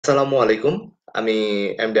আসসালামু আলাইকুম। আমি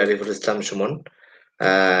এমডি আরিফুল ইসলাম সুমন।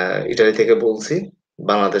 ইতালি থেকে বলছি।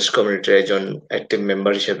 বাংলাদেশ কমিউনিটির একজন অ্যাক্টিভ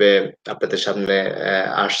মেম্বার হিসেবে আপনাদের সামনে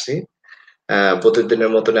আসছি।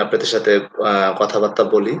 প্রতিদিনের মতনই আপনাদের সাথে আ কথাবার্তা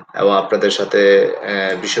বলি এবং আপনাদের সাথে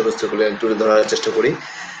বিষয়বস্তুগুলো তুলে ধরার চেষ্টা করি।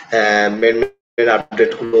 মেইন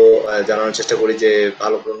আপডেট গুলো জানানোর চেষ্টা করি যে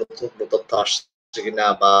ভালো কোনো নতুন কোনো তথ্য আসছে কিনা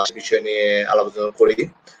বা সে বিষয় নিয়ে আলোচনা করি।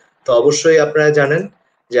 তো অবশ্যই আপনারা জানেন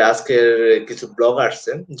যে আজকের কিছু ব্লগ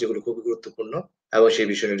আসছে যেগুলো খুবই গুরুত্বপূর্ণ এবং সেই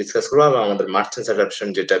বিষয় নিয়ে ডিসকাস করবো এবং আমাদের মার্চেন্টস অ্যাডাপশন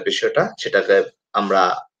যেটা বিষয়টা সেটাকে আমরা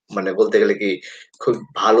মানে বলতে গেলে কি খুব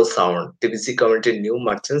ভালো সাউন্ড টিবিসি কমিউনিটির new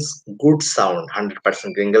merchants good sound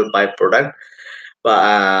 100% গ্রিঙ্গেল by product বা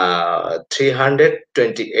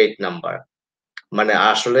 328 নাম্বার মানে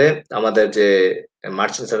আসলে আমাদের যে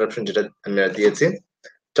মার্চেন্টস অ্যাডাপশন যেটা আমরা দিয়েছি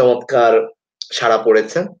চমৎকার সাড়া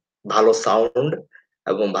পড়েছে। ভালো সাউন্ড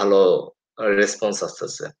এবং ভালো রেসপন্স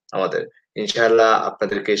আসতেছে আমাদের। ইনশাআল্লাহ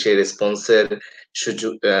আপনাদেরকে সেই রেসপন্সের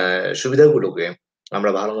সুবিধাগুলোকে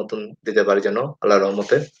আমরা ভালো মতন দিতে পারি যেন আল্লাহর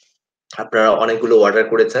রহমতে। আপনারা অনেকগুলো অর্ডার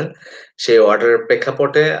করেছেন। সেই অর্ডারের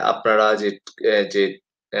প্রেক্ষাপটে আপনারা যে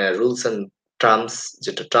rules and terms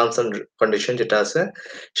and condition যেটা আছে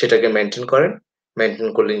সেটাকে মেইনটেইন করেন। মেইনটেইন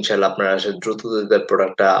করলে ইনশাআল্লাহ আপনারা দ্রুত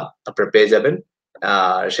প্রোডাক্টটা আপনারা পেয়ে যাবেন।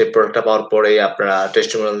 আর সেই প্রোডাক্টটা পাওয়ার পরেই আপনারা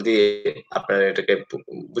টেস্টিমোনিয়াল দিয়ে আপনারা এটাকে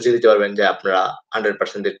বুঝিয়ে দিতে পারবেন যে আপনারা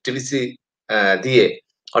 100% টিভিসি দিয়ে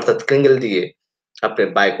অর্থাৎ ক্রিঙ্গেল দিয়ে আপনি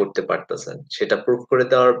বাই করতে পারতেছেন। সেটা প্রুভ করে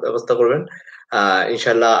দেওয়ার ব্যবস্থা করবেন।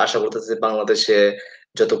 ইনশাআল্লাহ আশা করতেছি যে বাংলাদেশে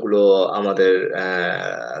যতগুলো আমাদের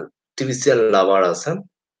টিভিসিয়ান লাভার আছেন,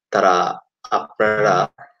 তারা আপনারা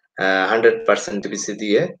 100% টিভিসি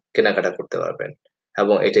দিয়ে কেনাকাটা করতে পারবেন।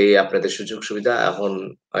 এবং এটাই আপনাদের সুযোগ সুবিধা। এখন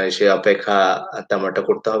সে অপেক্ষা তেমন একটা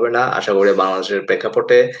করতে হবে না। আশা করি বাংলাদেশের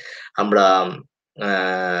প্রেক্ষাপটে আমরা আ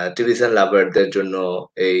টিভিশন লাভারদের জন্য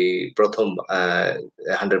এই ১ম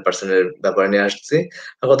 100% এর ব্যাপারে নিয়ে আসছি।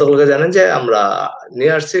 গতকালকে জানেন যে আমরা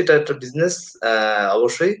নিয়ে আসছি এটা একটা বিজনেস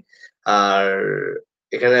অবশ্যই। আর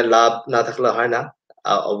এখানে লাভ না থাকলে হয় না।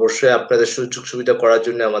 অবশ্যই আপনাদের সুযোগ সুবিধা করার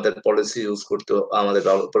জন্য আমাদের পলিসি ইউজ করতে আমাদের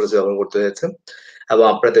পলিসি ব্যবহার করতে হয়েছে। এবং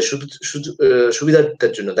আপনাদের শুধু সুজু অ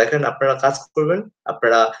সুবিধার্থের জন্য দেখেন আপনারা কাজ করবেন,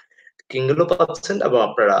 আপনারা কিন্ডলও পাচ্ছেন এবং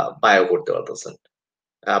আপনারা বায়ও করতে পারতেছেন।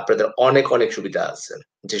 আপনাদের অনেক সুবিধা আছে।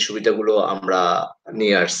 যে সুবিধাগুলো আমরা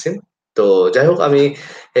নিয়ে আসছি। তো যাই হোক আমি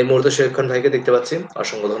এই মুহূর্তে শরীফ খান ভাইকে দেখতে পাচ্ছি।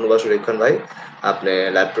 অসংখ্য ধন্যবাদ শরীফ খান ভাই। আপনি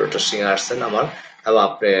লাইভ ব্রডকাস্টিং এ আসছেন আমার এবং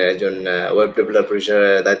আপনি একজন ওয়েব ডেভেলপার হিসেবে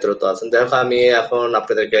দায়িত্বরত আছেন। যাই হোক আমি এখন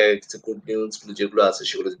আপনাদেরকে কিছু গুড নিউজ যেগুলো আছে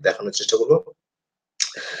সেগুলো দেখানোর চেষ্টা করব।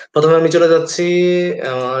 ১ম এ আমি চলে যাচ্ছি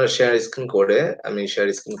আমার শেয়ার স্ক্রিন করে। আমি শেয়ার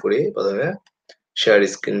স্ক্রিন করি ১ম এ। শেয়ার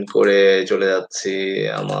স্ক্রিন করে চলে যাচ্ছি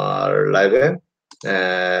আমার লাইভে।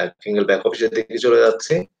 Kringle ব্যাক অফিসের দিকে চলে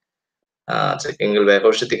যাচ্ছি। আচ্ছা Kringle ব্যাক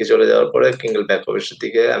অফিসের দিকে চলে যাওয়ার পরে Kringle ব্যাক অফিসের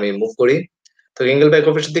দিকে আমি মুভ করি। তো Kringle ব্যাক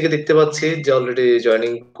অফিসের দিকে দেখতে পাচ্ছি যে অলরেডি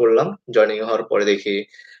জয়েনিং করলাম। জয়েনিং হওয়ার পরে দেখি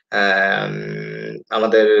অ্যাম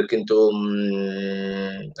আমাদের কিন্তু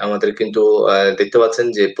আমাদের কিন্তু দেখতে পাচ্ছেন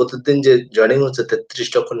যে প্রতিদিন যে জয়েনিং হচ্ছে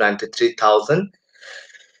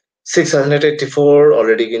 33,93,684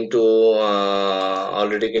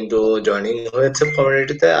 অলরেডি কিন্তু জয়েনিং হয়েছে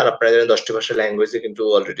কমিউনিটিতে। আর আপনারা জানেন ১০ টি ভাষার ল্যাঙ্গুয়েজে কিন্তু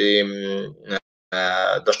অলরেডি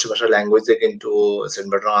 ১০ টি ভাষার ল্যাঙ্গুয়েজে কিন্তু সেন্ড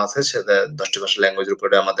বাটন আছে। সেটা ১০ টি ভাষার ল্যাঙ্গুয়েজের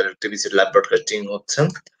উপরে আমাদের টিভিসির লাইভ ব্রডকাস্টিং হচ্ছে।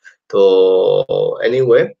 তো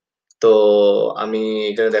এনিওয়ে তো আমি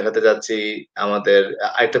এখানে দেখাতে চাচ্ছি আমাদের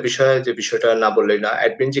আরেকটা বিষয় যে বিষয়টা না বললেই না।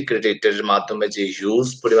 অ্যাডমিন যে ক্রেডিটের মাধ্যমে যে হিউজ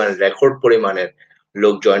পরিমাণের রেকর্ড পরিমাণের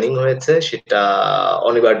লোক জয়েনিং হয়েছে সেটা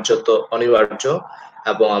অনিবার্য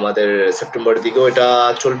এবং আমাদের সেপ্টেম্বরের দিকেও এটা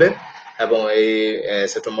চলবে এবং এই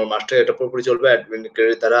সেপ্টেম্বর মাসটা এটা পুরোপুরি চলবে অ্যাডমিন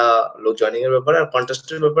ক্রেডিট দ্বারা লোক জয়েনিং এর ব্যাপারে। আর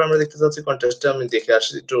কনটেস্টের ব্যাপারে আমরা দেখতে চাচ্ছি কনটেস্টে আমি দেখে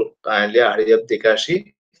আসি একটু কাইন্ডলি হারিয়ে দেখে আসি।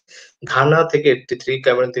 ঘানা থেকে 83,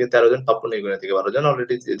 ক্যামেরুন থেকে 13 জন, পাপুয়া নিউগিনি থেকে 12 জন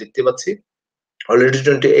অলরেডি দেখতে পাচ্ছি। Already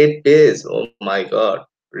 28 days. ওহ মাই গড!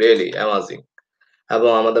 Really amazing.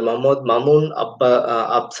 এবং আমাদের মামুন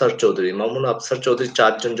আফসার চৌধুরী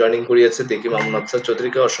 ৪ জন জয়েনিং করিয়েছে। দেখি মামুন আফসার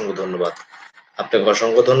চৌধুরীকে অসংখ্য ধন্যবাদ। আপনাকে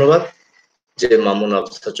অসংখ্য ধন্যবাদ যে মামুন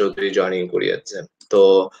আফসার চৌধুরী জয়েনিং করিয়েছে। তো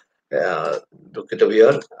আ দুঃখিত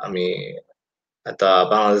ভিউয়ার আমি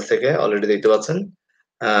বাংলাদেশ থেকে অলরেডি দেখতে পাচ্ছেন।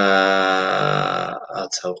 আ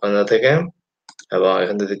আচ্ছা ওখানে থেকে এবং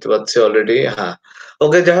এখান থেকে দেখতে পাচ্ছি অলরেডি হ্যাঁ।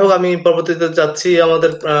 ওকে যাই হোক আমি পরবর্তীতে যাচ্ছি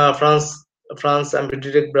আমাদের ফ্রান্স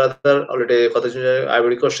এমবিডিরেক্ট ব্রাদার অলরেডি কতজন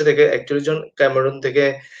আইভরি কোস্ট থেকে ৪১ জন, ক্যামেরুন থেকে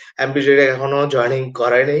এমবিডিরেক্ট এখনো জয়েনিং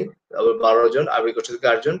করায় নাই। আবার ১২ জন, আইভরি কোস্ট থেকে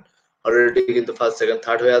 ৮ জন। অলরেডি কিন্তু ফার্স্ট, সেকেন্ড,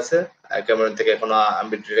 থার্ড হয়ে আছে। ক্যামেরুন থেকে এখনো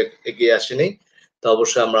এমবিডিরেক্ট এগিয়ে আসেনি। তো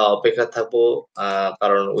অবশ্যই আমরা অপেক্ষায় থাকবো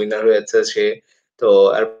কারণ উইনার হয়েছে সে। তো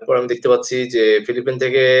এরপর আমি দেখতে পাচ্ছি যে ফিলিপিন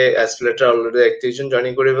থেকে অ্যাসপিলেটর অলরেডি 31 জন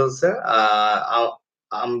জয়েনিং করে ফেলছে।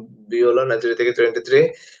 বিওলা নাইজেরিয়া থেকে 23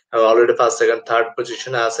 অলরেডি ফার্স্ট, সেকেন্ড, থার্ড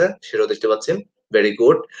পজিশনে আছে, সেটাও দেখতে পাচ্ছি। Very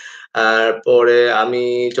good. পরে আমি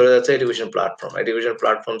চলে যাচ্ছি এডুকেশন প্ল্যাটফর্ম। এডুকেশন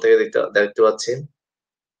প্ল্যাটফর্ম থেকে দেখতে পাচ্ছি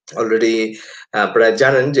অলরেডি আপনারা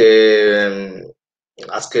জানেন যে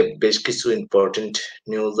আজকে বেশ কিছু ইম্পর্টেন্ট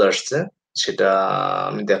নিউজ আসছে, সেটা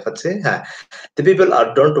আমি দেখাচ্ছি। হ্যাঁ, the people are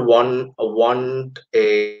don't want a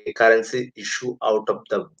currency issue out of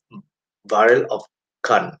the barrel of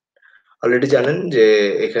corn. Already জানেন যে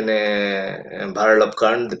এখানে barrel of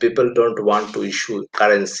corn, the people don't want to issue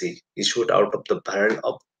currency issued out of the barrel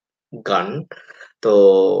of gun. তো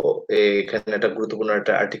এখানে একটা গুরুত্বপূর্ণ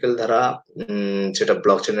একটা article ধারা, সেটা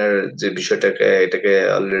ব্লকচেনের যে বিষয়টাকে এটাকে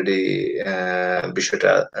অলরেডি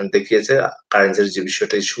বিষয়টা দেখিয়েছে, কারেন্সির যে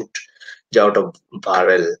বিষয়টা ইস্যুড যে আউট অফ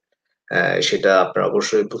বারেল, সেটা আপনারা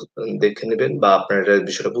অবশ্যই দেখে নেবেন বা আপনারা এটা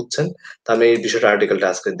বিষয়টা বুঝছেন। তো আমি এই বিষয়টা আর্টিকেলটা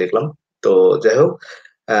আজকে দেখলাম। তো যাই হোক,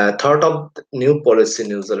 thought of new policy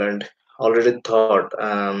New Zealand already thought,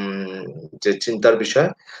 যে চিন্তার বিষয়।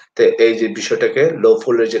 তো এই যে বিষয়টাকে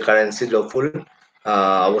লফুল, যে কারেন্সি লফুল,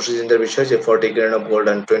 অবশ্যই চিন্তার বিষয় যে 40 গ্রাম অফ গোল্ড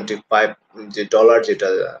অ্যান্ড 25 যে ডলার, যেটা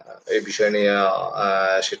এই বিষয় নিয়ে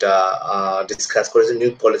সেটা ডিসকাস করেছে,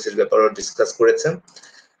 নিউ পলিসির ব্যাপারেও ডিসকাস করেছে।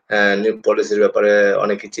 নিউ পলিসির ব্যাপারে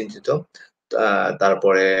অনেকেই চিন্তিত।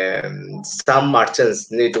 তারপরে সাম merchants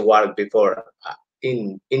need work before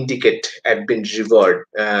indicate admin reward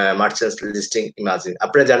merchants listing imagine.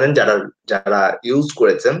 আপনারা জানেন যারা যারা ইউজ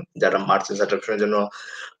করেছেন, যারা মার্চেন্টস অ্যাডাপ্শনের জন্য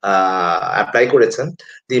অ্যাপ্লাই করেছেন,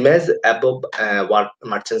 the image above what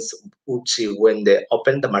merchants would see when they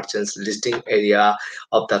open the merchants listing area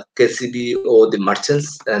of the KCB, or the merchants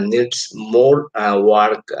needs more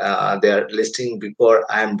work their listing before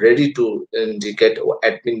I am ready to indicate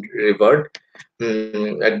admin reward.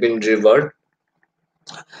 Admin reward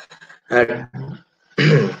and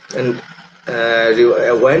and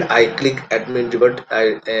when I click admin reward, I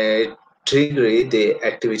trigger the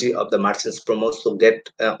activity of the merchants promotes to get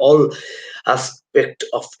all aspect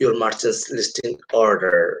of your merchants listing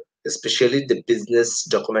order, especially the business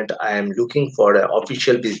document. I am looking for an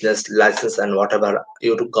official business license and whatever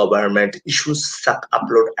your government issues suck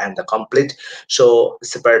upload and the complete, so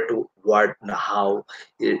separate to word how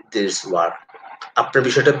this work. আপনার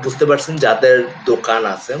বিষয়টা বুঝতে পারছেন? যাদের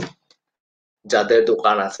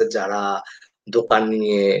দোকান আছে, যারা দোকান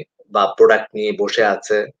নিয়ে বা প্রোডাক্ট নিয়ে বসে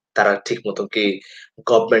আছে, তারা ঠিক মতো কি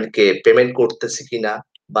গভর্নমেন্টকে পেমেন্ট করতেছে কিনা,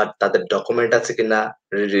 বা তাদের ডকুমেন্ট আছে কিনা,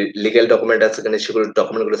 লিগ্যাল ডকুমেন্ট আছে কিনা, সেগুলো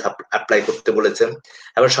ডকুমেন্ট গুলো অ্যাপ্লাই করতে বলেছেন।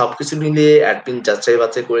 এবং সবকিছু মিলিয়ে অ্যাডমিন যাচাই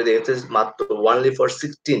বাছাই করে দেখেছে মাত্র ওনলি ফর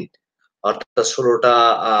 16, অর্থাৎ 16টা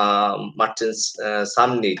মার্চেন্টস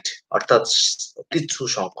সামনিট, অর্থাৎ কিছু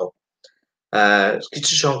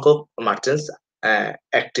সংখ্যক মার্চেন্টস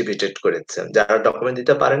অ্যাক্টিভেটেড করেছেন। যারা ডকুমেন্ট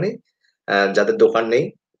দিতে পারেনি, যাদের দোকান নেই,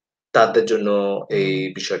 তাদের জন্য এই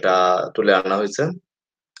বিষয়টা তুলে আনা হয়েছে।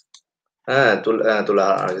 হ্যাঁ, তুলে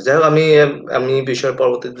আনা হয়েছে। যাই হোক, আমি বিষয়ের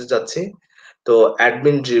পরবর্তীতে যাচ্ছি। তো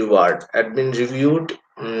অ্যাডমিন রিভিউড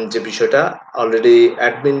যে বিষয়টা, already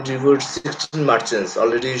admin reviewed 16 merchants,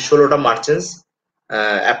 already 16টা merchants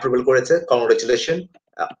approval করেছে। Congratulation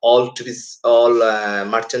all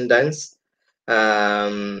মার্চেন্ডাইন্স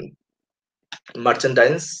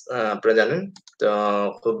মার্চেন্ডাইন্স। আপনারা জানেন, তো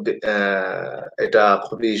খুব এটা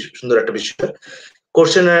খুবই সুন্দর একটা বিষয়।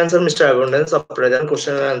 Question and answer mister abundance, আপনারা জানেন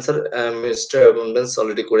question and answer mister abundance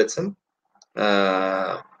already করেছেন,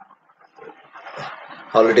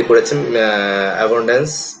 অ্যাবান্ডেন্স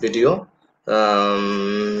ভিডিও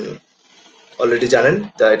অলরেডি জানেন।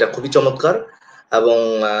 তা এটা খুবই চমৎকার, এবং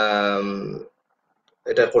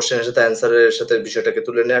এটা কোশ্চেনের সাথে অ্যান্সারের সাথে বিষয়টাকে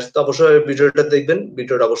তুলে নিয়ে আসতে অবশ্যই ভিডিওটা দেখবেন।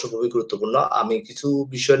 ভিডিওটা অবশ্যই খুবই গুরুত্বপূর্ণ। আমি কিছু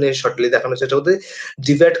বিষয় নিয়ে শর্টলি দেখানোর চেষ্টা করতে,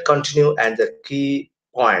 ডিবেট কন্টিনিউ অ্যান্ড দ্য কি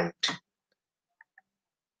পয়েন্ট।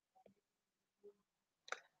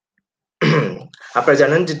 আপনারা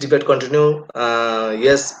জানেন যে debate continue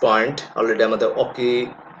yes point already আমাদের ওকে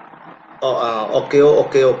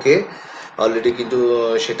ওকে ওকে অলরেডি, কিন্তু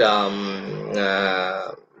সেটা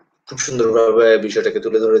খুব সুন্দরভাবে বিষয়টাকে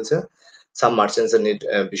তুলে ধরেছে। সাম মার্চেন্টস নিড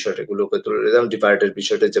বিষয়টাগুলোকে তুলে ধরেছে, ডিপার্টের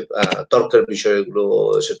বিষয়টা যে তর্কের বিষয়গুলো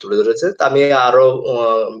সে তুলে ধরেছে। তা আমি আরো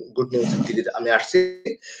গুড নিউজ দিকে আমি আসছি।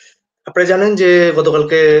 আপনারা জানেন যে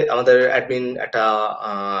গতকালকে আমাদের অ্যাডমিন একটা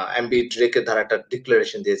এমবি ড্রেকের ধারা একটা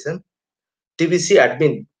ডিক্লারেশন দিয়েছেন। TBC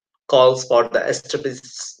admin calls for the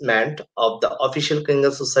establishment of the official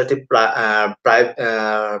Kringle Society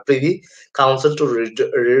Privy Council to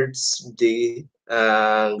reads the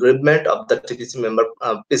agreement of the TBC member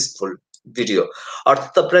peaceful video.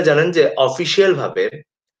 অর্থাৎ আপনারা জানেন যে অফিসিয়াল ভাবে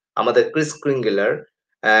আমাদের ক্রিস ক্রিঙ্গেলার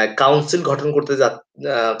কাউন্সিল গঠন করতে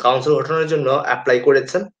কাউন্সিল গঠনের জন্য এপ্লাই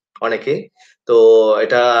করেছেন অনেকেই। তো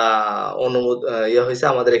এটা ইয়ে হয়েছে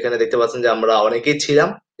আমাদের এখানে দেখতে পাচ্ছেন যে আমরা অনেকেই ছিলাম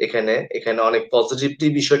এখানে। এখানে অনেক পজিটিভলি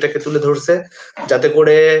বিষয়টাকে তুলে ধরছে, যাতে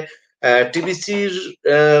করে টিবিসির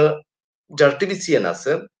যারা টিবিসিএন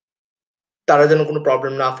আছে তারা যেন কোনো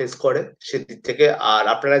প্রবলেম না ফেস করে সেদিক থেকে। আর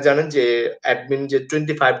আপনারা জানেন যে অ্যাডমিন যে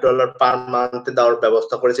 $25 পার মান্থ দেওয়ার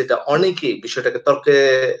ব্যবস্থা করেছে, এটা অনেকেই বিষয়টাকে তর্কে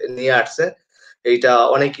নিয়ে আসছে। এইটা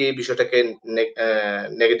অনেকেই বিষয়টাকে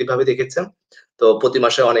নেগেটিভ ভাবে দেখেছেন। তো প্রতি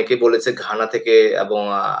মাসে অনেকেই বলেছে ঘানা থেকে এবং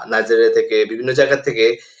নাইজেরিয়া থেকে বিভিন্ন জায়গা থেকে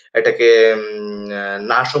এটাকে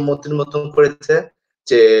না সম্মতির মতন করেছে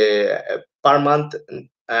যে per month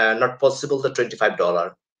not possible, the $25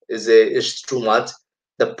 is too much,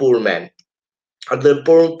 the poor man. R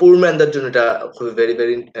poor man দের জন্য এটা খুবই very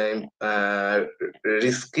very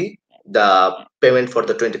risky, the payment for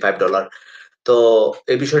the $25। তো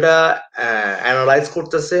এই বিষয়টা অ্যানালাইজ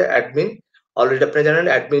করতেছে অ্যাডমিন। অলরেডি আপনি জানেন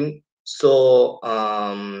অ্যাডমিন, সো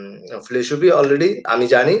ফিলোসফি অলরেডি আমি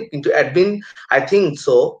জানি, কিন্তু admin I think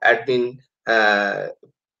so admin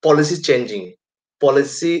policy changing,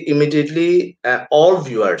 policy immediately, all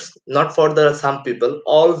viewers, not for the some people,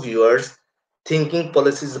 all viewers thinking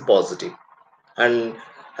policy is positive. And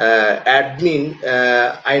admin,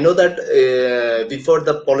 I know that before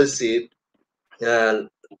the policy, uh,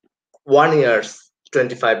 1 year's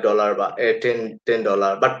 $25 বা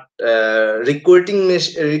 $10, but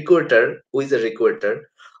recruiter who is a recruiter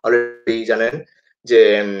already জানেন যে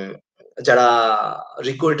যারা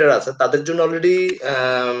recruiter আছে তাদের জন্য already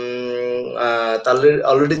তাদের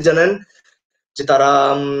already জানেন যে তারা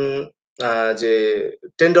যে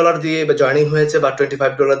 $10 দিয়ে বা জয়নিং হয়েছে বা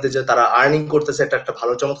 $25 দিয়ে যে তারা আর্নিং করতেছে, এটা একটা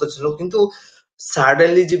ভালো চমৎকার ছিল। কিন্তু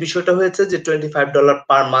সাডেনলি যে বিষয়টা হয়েছে যে $25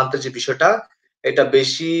 পার মান্থ যে বিষয়টা, এটা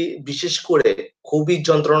বেশি, বিশেষ করে খুবই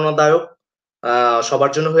যন্ত্রণাদায়ক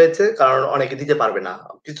সবার জন্য হয়েছে, কারণ অনেকে দিতে পারবে না।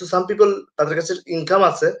 কিছু সাম পিপল তাদের কাছে ইনকাম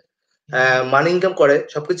আছে, মানি ইনকাম করে,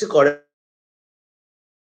 সবকিছু করে,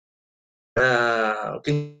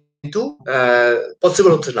 কিন্তু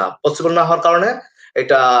পসিবল হচ্ছে না। পসিবল না হওয়ার কারণে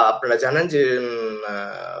এটা আপনারা জানেন যে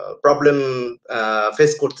প্রবলেম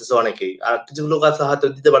ফেস করতেছে অনেকেই। আর কিছু লোক আছে হয়তো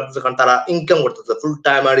দিতে পারতেছে কারণ তারা ইনকাম করতেছে, ফুল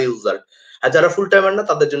টাইমার ইউজার। আর যারা ফুল টাইমার না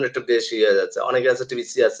তাদের জন্য একটু বেশি হয়ে যাচ্ছে। অনেকে আছে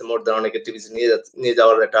টিবিসি আছে, মোর দ্যান অনেকে টিবিসি নিয়ে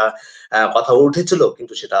যাওয়ার একটা কথা উঠেছিল,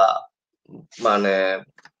 কিন্তু সেটা মানে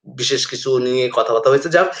বিশেষ কিছু নিয়ে কথাবার্তা হয়েছে।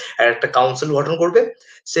 যাক, একটা কাউন্সিল গঠন করবে।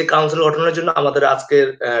 সেই কাউন্সিল গঠনের জন্য আমাদের আজকের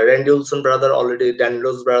Randy brother already,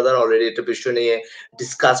 ড্যানিলস brother already এটা বিষয় নিয়ে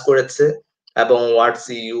ডিসকাস করেছে এবং হোয়াটস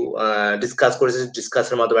ইউ ডিসকাস করেছে।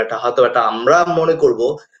 ডিসকাসের মাধ্যমে একটা হয়তো একটা আমরা মনে করব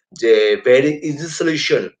যে very easy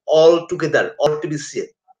solution all together,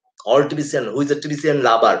 all TBCN, who is a TBCN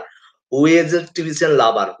lover, who is a TBCN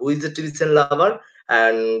lover, who is a TBCN lover,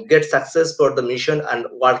 and get success for the mission and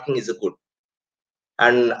working is good.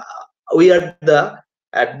 And we are the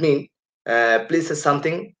admin. Please say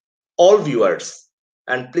something, all viewers,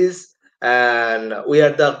 and please, and we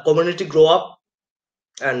are the community grow up,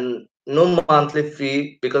 and no monthly fee,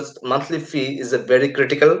 because monthly fee is a very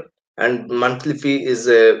critical, and monthly fee is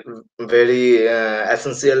a very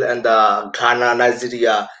essential, and the Ghana,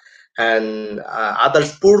 Nigeria, and others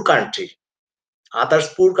poor countries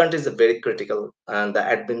are very critical, and the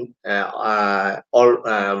admin all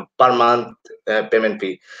per month payment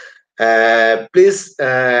fee. Please,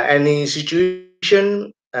 any situation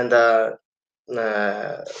and the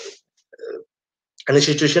uh, any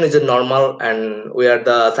situation is a normal, and we are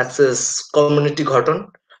the success community ghoton,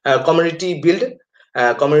 community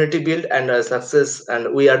build and success, and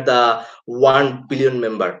we are the 1 billion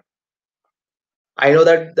member. I know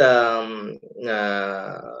that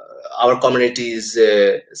our community is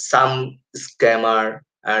some scammer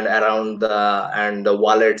and around the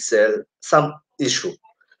wallet sell some issue,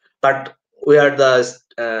 but we are the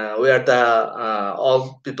all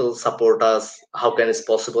people support us. How can it's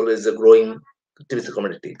possible is a growing TVC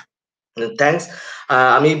community. Thanks.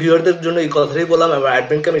 আমি ভিউয়ারদের জন্য এই কথাটাই বললাম এবং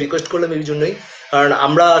অ্যাডমিনকে আমি request করলাম এই জন্যই, কারণ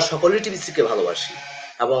আমরা সকলেই টিবিসি কে ভালোবাসি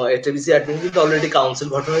এবং টিবিসি অ্যাডমিন কিন্তু অলরেডি কাউন্সিল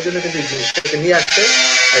গঠনের জন্য কিন্তু এই জিনিসটাকে নিয়ে আসছে।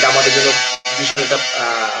 এটা আমাদের জন্য বিষয়টা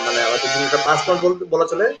মানে আমাদের জন্য একটা প্লাস পয়েন্ট বলা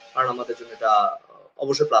চলে, কারণ আমাদের জন্য এটা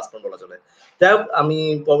অবশ্যই প্লাস পয়েন্ট বলা চলে। যাই হোক, আমি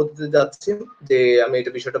পরবর্তীতে যাচ্ছি যে আমি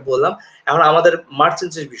এটা বিষয়টা বললাম। এখন আমাদের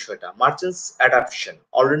মার্চেন্টসের বিষয়টা, মার্চেন্টস অ্যাডাপশন,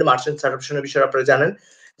 অলরেডি মার্চেন্টস অ্যাডাপশনের বিষয়ে আপনারা জানেন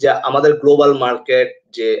যে আমাদের গ্লোবাল মার্কেট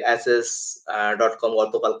যে ss.com,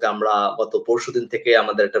 গতকালকে আমরা গত পরশুদিন থেকে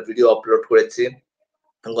আমাদের একটা ভিডিও আপলোড করেছি,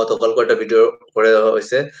 গতকালকে একটা ভিডিও করে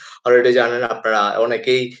হয়েছে। অলরেডি জানেন আপনারা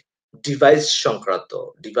অনেকেই ডিভাইস সংক্রান্ত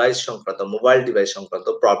মোবাইল ডিভাইস সংক্রান্ত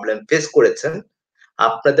প্রবলেম ফেস করেছেন।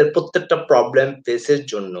 আপনাদের প্রত্যেকটা প্রবলেম ফেসের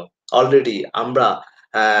জন্য অলরেডি আমরা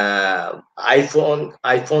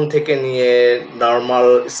আইফোন থেকে নিয়ে নরমাল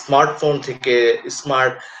স্মার্টফোন থেকে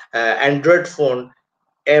স্মার্ট অ্যান্ড্রয়েড ফোন,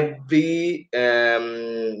 এভরি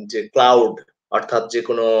যে ক্লাউড অর্থাৎ যে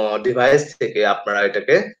কোনো ডিভাইস থেকে আপনারা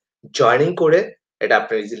এটাকে জয়েনিং করে এটা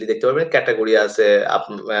আপনি ইজিলি দেখতে পারবেন। ক্যাটাগরি আছে।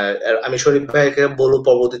 আমি শরীফ ভাইকে বলবো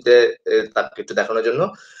পরবর্তীতে তাকে একটু দেখানোর জন্য।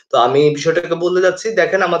 তো আমি বিষয়টাকে বলতে যাচ্ছি,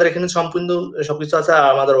 দেখেন আমাদের এখানে সম্পূর্ণ সবকিছু আছে, আর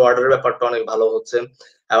আমাদের অর্ডারের ব্যাপারটা অনেক ভালো হচ্ছে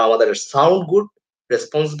এবং আমাদের সাউন্ড গুড,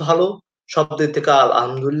 রেসপন্স ভালো, সব দিক থেকে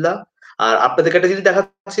আলহামদুলিল্লাহ। আর আপনাদেরকে একটা জিনিস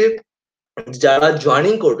দেখাচ্ছি, যারা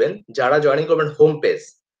জয়েনিং করবেন হোম পেজ,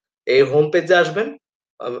 এই হোম পেজে আসবেন।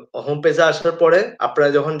 হোম পেজে আসার পরে আপনারা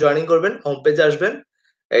যখন জয়েনিং করবেন হোম পেজে আসবেন,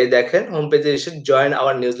 এই দেখেন হোম পেজে এসে জয়েন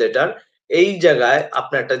আওয়ার নিউজ লেটার, এই জায়গায়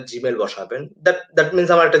আপনার একটা জিমেল বসাবেন। দ্যাট মিনস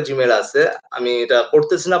আমার একটা জিমেল আছে, আমি এটা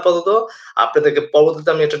করতেছি না আপাতত। আপনাদেরকে পরবর্তীতে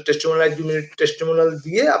আমি একটা টেস্টিমোনিয়াল, 2 মিনিট টেস্টিমোনিয়াল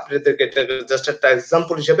দিয়ে আপনাদেরকে এটা জাস্ট একটা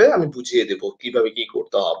এক্সাম্পল হিসেবে আমি বুঝিয়ে দেবো কিভাবে কি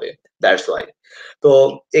করতে হবে। That's why. তো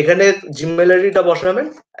এখানে জিমেল আইডিটা বসাবেন।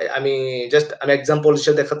 আমি এক্সাম্পল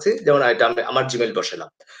হিসেবে দেখাচ্ছি, যেমন এটা আমি আমার জিমেল বসালাম।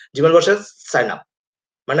 জিমেল বসে সাইন আপ,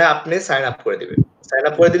 মানে আপনি সাইন আপ করে দিবেন। সাইন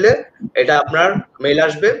আপ করে দিলে এটা আপনার মেইল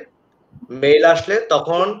আসবে। মেইল আসলে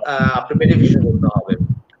তখন আপনি ভেরিফিকেশন করতে হবে।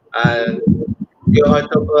 কেউ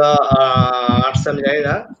হয়তো আসছে আমি জানি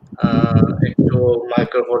না। একটু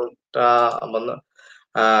মাইক্রোফোনটা বন্ধ।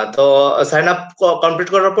 তো সাইন আপ কমপ্লিট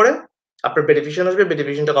করার পরে আপনার ভেরিফিকেশন আসবে।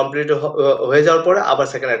 ভেরিফিকেশনটা কমপ্লিট হয়ে যাওয়ার পরে আবার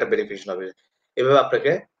সেকেন্ড একটা ভেরিফিকেশন হবে। এভাবে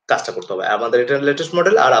আপনাকে কাজটা করতে হবে। আমাদের এটা লেটেস্ট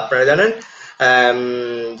মডেল। আর আপনারা জানেন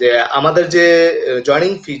যে আমাদের যে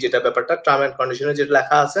জয়নিং ফি যেটা ব্যাপারটা টার্ম এন্ড কন্ডিশনে যেটা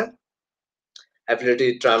লেখা আছে, অ্যাফিলিয়েটিভ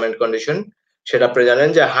টার্ম এন্ড কন্ডিশন, সেটা আপনি জানেন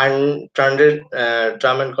যে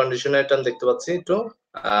টার্ম এন্ড কন্ডিশনের টার্ম দেখতে পাচ্ছি একটু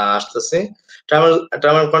আসতেছি।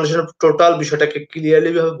 টার্ম এন্ড কন্ডিশনের টোটাল বিষয়টাকে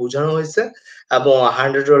ক্লিয়ারলি ভাবে বোঝানো হয়েছে এবং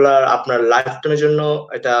 $100 আপনার লাইফ টাইমের জন্য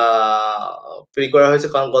এটা ফ্রি করা হয়েছে।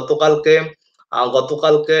 কারণ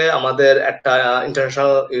গতকালকে আমাদের একটা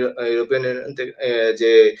ইন্টারন্যাশনাল ইউরোপিয়ান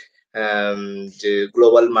যে আম, যে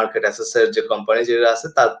গ্লোবাল মার্কেট অ্যাসেস এর যে কোম্পানি যেটা আছে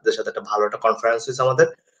তাদের সাথে একটা ভালো একটা কনফারেন্স হয়েছে আমাদের।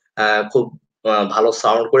 খুব ভালো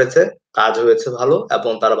সাউন্ড করেছে, কাজ হয়েছে ভালো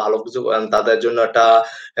এবং তারা ভালো কিছু তাদের জন্য একটা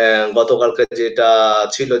গতকালকে যেটা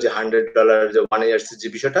ছিল যে $100 যে 1 ইয়ার্স যে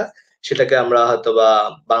বিষয়টা, সেটাকে আমরা হয়তো বা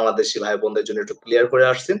বাংলাদেশি ভাই বোনদের জন্য একটু ক্লিয়ার করে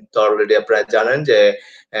আসছি। তো অলরেডি আপনারা জানেন যে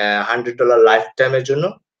 $100 লাইফ টাইমের জন্য,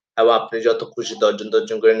 এবং আপনি যত খুশি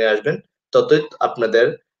দর্জন করে নিয়ে আসবেন, ততই আপনার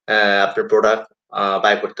প্রোডাক্ট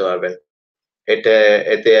বাই করতে পারবেন। এতে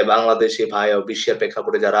এতে বাংলাদেশি ভাই ও বিশ্বের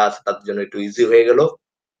প্রেক্ষাপটে যারা আছে তাদের জন্য একটু ইজি হয়ে গেল।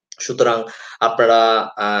 সুতরাং আপনারা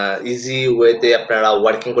ইজি ওয়েতে আপনারা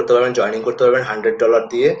ওয়ার্কিং করতে পারবেন, জয়েনিং করতে পারবেন $100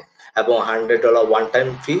 দিয়ে, এবং $100 ওয়ান টাইম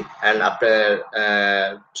ফি। অ্যান্ড আপনার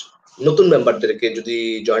নতুন মেম্বারদেরকে যদি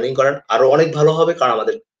জয়েনিং করেন আরো অনেক ভালো হবে, কারণ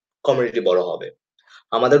আমাদের কমিউনিটি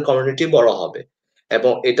বড় হবে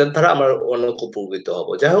এবং এটার দ্বারা আমরা অনেক উপকৃত হব।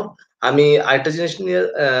 যাই হোক, আমি আরেকটা জিনিস নিয়ে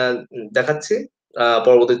দেখাচ্ছি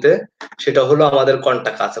পরবর্তীতে। সেটা হলো আমাদের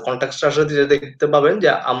কন্টাক্ট আছে। কন্টাক্ট আসলে যেটা দেখতে পাবেন যে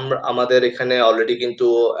আমাদের এখানে অলরেডি কিন্তু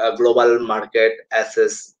গ্লোবাল মার্কেট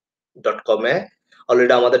অ্যাসেস .com এ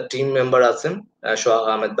অলরেডি আমাদের টিম মেম্বার আছেন। সোহাগ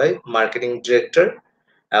আহমেদ ভাই মার্কেটিং ডিরেক্টর,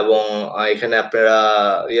 এবং এখানে আপনারা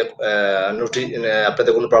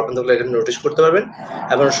আপনাদের কোনো প্রবলেম থাকলে এখানে নোটিশ করতে পারবেন।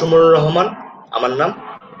 এবং সুমনুর রহমান আমার নাম,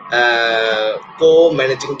 কো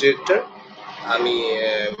ম্যানেজিং ডিরেক্টর। আমি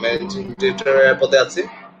ম্যানেজিং ডিরেক্টরের পদে আছি।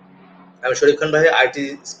 আমি শরীফ খান ভাই আইটি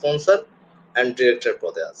স্পন্সর অ্যান্ড ডিরেক্টর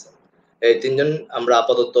পদে আছেন। এই তিনজন আমরা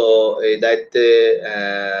আপাতত এই দায়িত্বে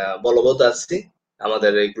বলবৎ আছি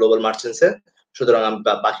আমাদের এই গ্লোবাল মার্চেন্টস এ। সুতরাং আমি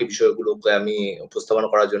বাকি বিষয়গুলোকে আমি উপস্থাপন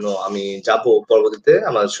করার জন্য আমি যাব পরবর্তীতে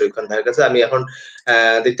আমার শরীফ খান ভাইয়ের কাছে। আমি এখন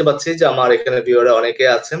দেখতে পাচ্ছি যে আমার এখানে ভিউয়াররা অনেকে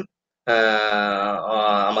আছেন।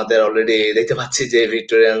 আমাদের অলরেডি দেখতে পাচ্ছি যে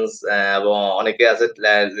ভিক্টোরিয়ান্স এবং অনেকে আছে,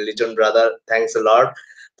 লিটন ব্রাদার, থ্যাঙ্কস এ লট।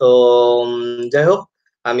 তো যাই হোক,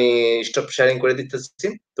 আমি স্টপ শেয়ারিং করে দিতেছি।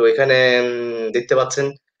 তো এখানে দেখতে পাচ্ছেন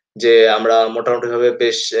যে আমরা মোটামুটি ভাবে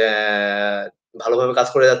বেশ ভালোভাবে কাজ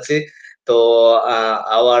করে যাচ্ছি। তো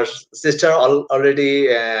hour sister already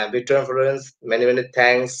Victorian Florence, many many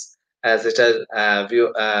thanks sister, view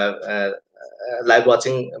live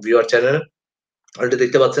watching viewer channel. Already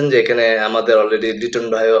দেখতে পাচ্ছেন যে এখানে আমাদের অলরেডি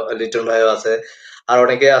লিটন ভাইও আছে, আর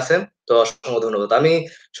অনেকে আছে। তো অসংখ্য ধন্যবাদ। আমি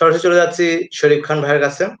সরাসরি চলে যাচ্ছি শরীফ খান ভাইয়ের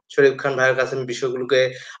কাছে। শরীফ খান ভাইয়ের কাছে আমি বিষয়গুলোকে,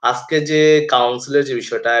 আজকে যে কাউন্সিলের যে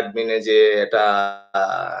বিষয়টা, অ্যাডমিনে যে একটা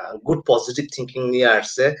গুড পজিটিভ থিঙ্কিং নিয়ে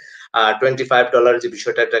আসছে, $25 যে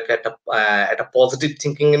বিষয়টা, এটাকে একটা পজিটিভ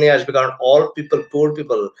থিঙ্কিং নিয়ে আসবে। কারণ all people, poor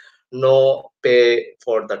people know pay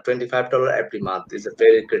for the $25 every month is a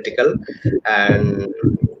very critical and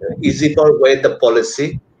easy for with the policy.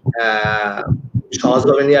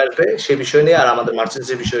 সহজভাবে নিয়ে আসবে সেই বিষয় নিয়ে আর আমাদের মার্চেন্টস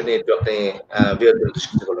এর বিষয় নিয়ে একটু আপনি বিরোধী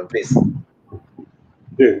কিছু বলবেন please.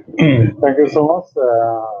 Thank you so much,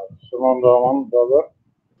 Shimon Rahman, brother,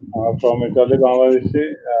 from Italy, Bangladeshi,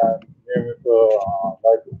 নিয়মিত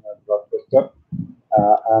life broadcaster,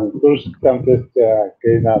 and first contest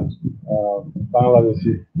gainer,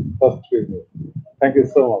 Bangladeshi first people. Thank you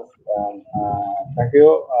so much, and thank you.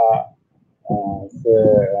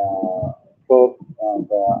 Both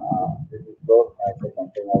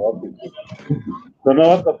something about it.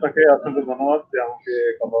 ধন্যবাদ আপনাকে, অসংখ্য ধন্যবাদ যে আমাকে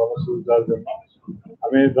কথা বলার সুযোগ দেওয়ার জন্য।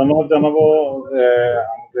 আমি ধন্যবাদ জানাবো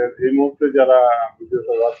আমাদের এই মুহূর্তে যারা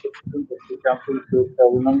ভিডিওটা ওয়াচ করতেছেন প্রত্যেককে আন্তরিক শুভেচ্ছা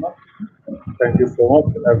অভিনন্দন। Thank you so much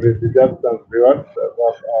every viewers and viewers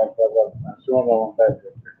Suman Rahman সাহেব।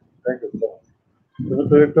 Thank you so much.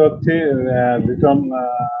 তো দেখতে পাচ্ছি Liton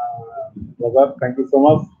brother, thank you so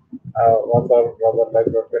much. Was our brother live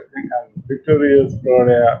broadcasting and Victorious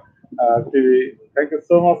Florida TV. Thank you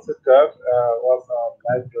so much, sister. Was our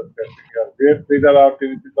live broadcasting. You are great leader of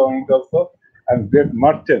TVC community also, and great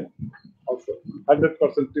merchant also.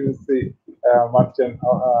 100% TVC merchant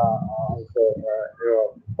also your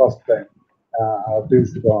first time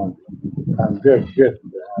TVC community, and great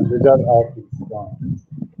leader of TVC community.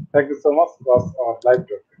 Thank you so much. Was our live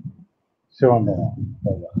broadcasting. Shimon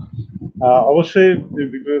অবশ্যই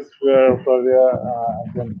because Florida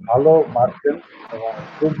একজন ভালো merchant এবং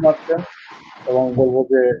food merchant, এবং বলবো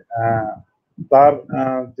যে তার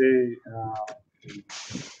যে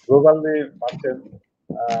globally merchant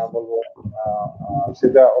বলবো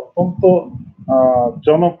সেটা অত্যন্ত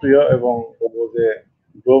জনপ্রিয়, এবং বলবো যে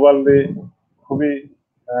গ্লোবালি খুবই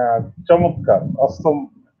চমৎকার অষ্টম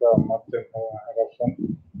একটা merchant adoption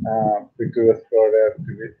victorious Florida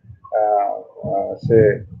TV সে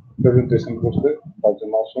প্রেজেন্টেশন করছে, তার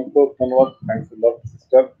জন্য অসংখ্য ধন্যবাদ। Thanks a lot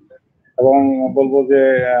sister. এবং বলবো যে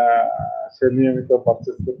সে নিয়মিত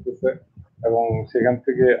পারচেস করতেছে এবং সেখান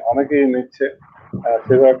থেকে অনেকেই নিচ্ছে,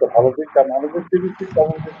 সেটা একটা ভালো দিক। কারণ আমাদের টিভিসি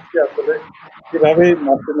কমিউনিটি আসলে কিভাবে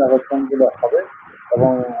মার্চেন্ট অ্যাডাপশন গুলো হবে,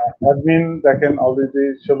 এবং অ্যাডমিন দেখেন অলরেডি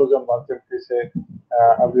 16 জন মার্চেন্টকে সে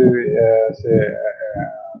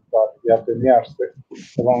ইয়াতে নিয়ে আসছে,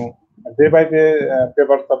 এবং day by day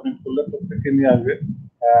paper submit করলে প্রত্যেককে নিয়ে আসবে।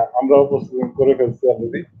 আমরাও প্রস্তুতি করে ফেলছি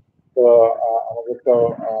অলরেডি। তো আমাদের তো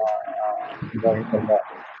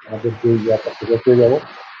আমাদের যে ইয়াটা সেটা পেয়ে যাবো।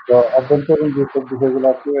 তো অভ্যন্তরীণ যে সব বিষয়গুলো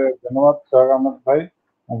আছে, ধন্যবাদ সোহাগ আহমেদ ভাই,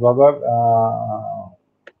 ব্রাদার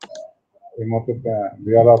এই মতো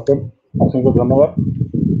বিহার আছেন, অসংখ্য ধন্যবাদ।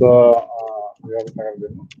 তো বিহারে থাকার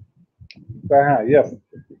জন্য। হ্যাঁ, ইয়েস,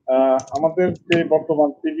 আমাদের যে বর্তমান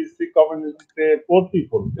টিভিসি কমিউনিটিতে পোর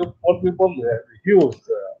people huge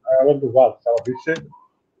around the world, সারা বিশ্বে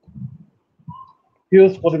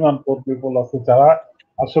হিউজ পরিমাণ পোর পিপল আছে, যারা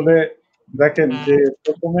আসলে দেখেন যে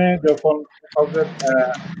প্রথমে যখন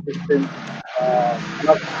 2016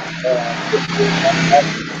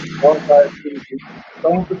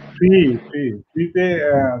 তখন তো ফ্রিতে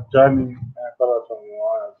জয়েনিং করার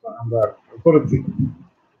আমরা করেছি।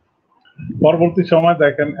 পরবর্তী সময়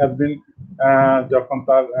দেখেন একদিন যখন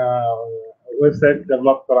তার ওয়েবসাইট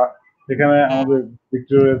ডেভেলপ করা, সেখানে আমাদের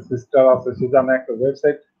ভিক্টোরিয়ার সিস্টার আছে, সে জানে একটা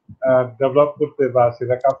ওয়েবসাইট ডেভেলপ করতে বা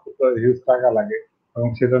সেটা কাজ করতে হিউজ টাকা লাগে, এবং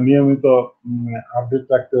সেটা নিয়মিত আপডেট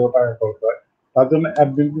রাখতেও টাকা খরচ হয়। তার জন্য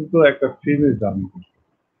অ্যাডমিন কিন্তু একটা ফি নির্ধারণ করছে।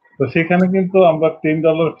 তো সেখানে কিন্তু আমরা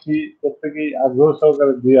 $10 ফি প্রত্যেকেই আগ্রহ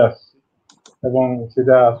সহকারে দিয়ে আসছি, এবং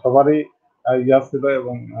সেটা সবারই ইয়া ছিল,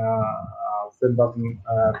 এবং সেন্ড বাটন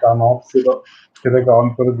টার্ন অফ ছিল, সেটাকে অন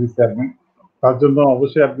করে দিচ্ছে অ্যাডমিন। তার জন্য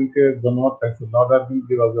অবশ্যই অ্যাডমিনকে ধন্যবাদ। Thanks lot admin,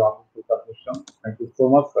 give us the permission. Thank you so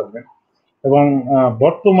much admin. এবং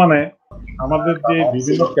বর্তমানে আমাদের যে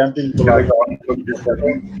বিভিন্ন ক্যাম্পেইন গুলো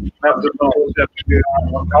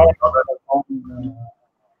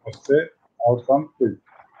হচ্ছে আউটকাম।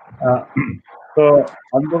 তো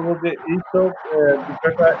আমি বলবো যে এইসব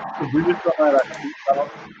বিষয়টা একটু বিবেচনায় রাখছি, কারণ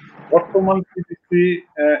বর্তমান TVC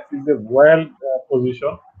is a well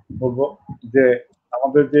position. বলবো যে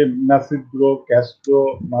আমাদের যে massive grow, cash grow,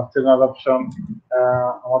 merchant adoption,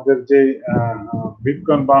 আমাদের যে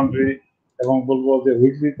বিটকয়েন বাউন্ডারি, এবং বলবো যে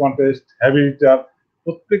উইকলি কন্টেস্ট, হেভি রিটার্ন,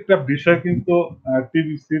 প্রত্যেকটা বিষয় কিন্তু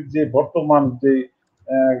টিভিসির যে বর্তমান যে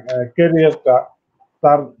ক্যারিয়ারটা,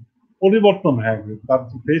 তার পরিবর্তন হয়ে গেছে, তার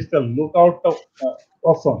ফেসটা লুক আউটটা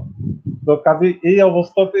অসম। তো কাজে এই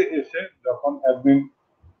অবস্থাতে এসে যখন অ্যাডমিন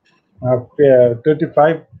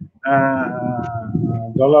 $25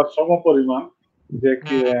 সম পরিমাণ যে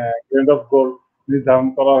গ্রেড অফ গোল্ড নির্ধারণ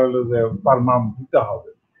করা হলো যে পার মান্থ দিতে হবে,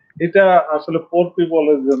 এটা আসলে পোর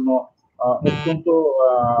পিপলের জন্য অত্যন্ত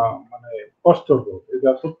মানে কষ্টকর। এটা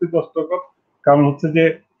সত্যি কষ্টকর, কারণ হচ্ছে যে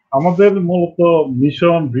আমাদের মূলত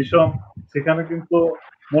মিশন ভিশন সেখানে কিন্তু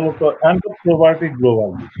মূলত এন্ড অফ প্রপার্টি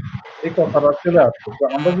গ্লোবাল এই কথাটা চলে আসছে। তো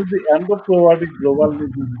আমরা যদি এন্ড অফ প্রপার্টি গ্লোবাল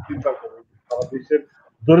নিয়ে যদি চিন্তা করি, সারা বিশ্বের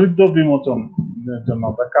দরিদ্র বিমোচনের জন্য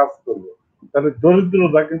আমরা কাজ করব, তাহলে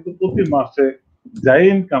দরিদ্ররা কিন্তু প্রতি মাসে যাই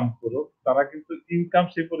ইনকাম করুক, তারা কিন্তু ইনকাম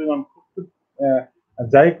সেই পরিমাণ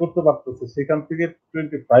যাই করতে পারতেছে, সেখান থেকে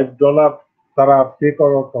 $25 তারা পে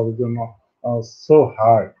করার তাদের জন্য সো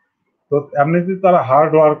হার্ড। তো এমনি যদি তারা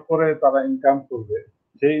হার্ড ওয়ার্ক করে তারা ইনকাম করবে,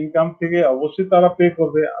 সেই ইনকাম থেকে অবশ্যই তারা পে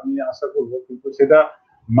করবে, আমি আশা করবো, কিন্তু সেটা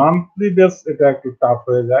মান্থলি বেস এটা একটু টাফ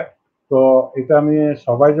হয়ে যায়। তো এটা নিয়ে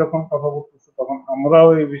সবাই যখন কথা বলতেছে তখন আমরাও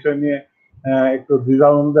এই বিষয় নিয়ে একটু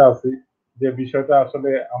দ্বিধাদ্বন্দ্বে আছি, যে বিষয়টা আসলে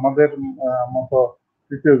আমাদের মতো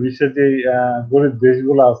তৃতীয় বিশ্বে যে গরিব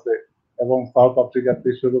দেশগুলো আছে এবং সাউথ আফ্রিকা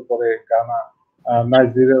থেকে শুরু করে গানা,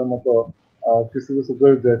 নাইজেরিয়ার মতো কিছু কিছু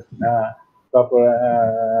গরিব দেশ, তারপরে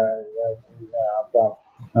আপনার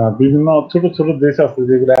বিভিন্ন ছোট ছোট দেশ আছে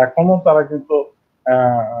যেগুলো এখনো তারা কিন্তু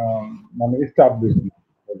মানে স্টাবলিশ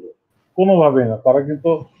কোনোভাবেই না, তারা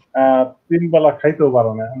কিন্তু 3 বেলা খাইতেও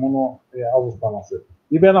পারে না, এমনও অবস্থান আছে।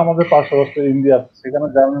 ইভেন আমাদের পার্শ্ববর্তী ইন্ডিয়া, সেখানে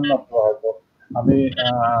জানেন না তো হয়তো, আমি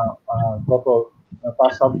গত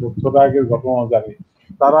 5-7 বছর আগের ঘটনা জানি,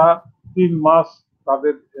 তারা 3 মাস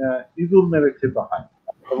তাদের ইঁদুর মেরে খেতে হয়,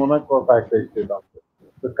 এমন কয়েকটা স্টেট আছে।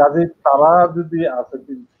 তো কাজে তারা যদি আসে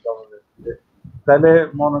তাহলে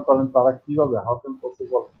মনে করেন তারা কিভাবে, how can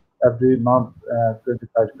possible every month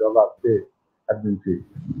 $25 pay admin ফি।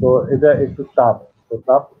 তো এটা একটু টাফ। তো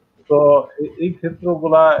টাফ, তো এই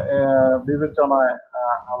ক্ষেত্রগুলা বিবেচনায়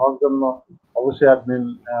আমার জন্য অবশ্যই অ্যাডমিন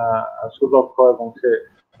সুদক্ষ, এবং সে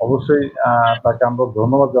অবশ্যই তাকে আমরা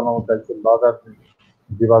ধন্যবাদ জানাবো, তাইছে লর্ড অ্যাডমিন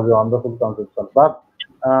যেভাবে wonderful conception, but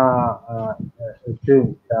think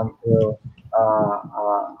can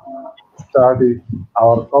study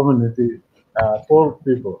our community poor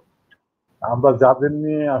people. আমরা যাদের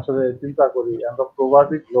নিয়ে আসলে চিন্তা করি, আমরা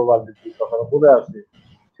প্রভাবিক গ্লোবাল যে কথাটা বলে আসি,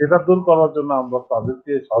 সেটা দূর করার জন্য আমরা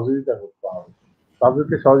তাদেরকে সহযোগিতা করতে হবে।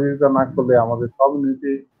 তাদেরকে সহযোগিতা না করলে আমাদের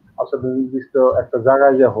কমিউনিটি আসলে নির্দিষ্ট একটা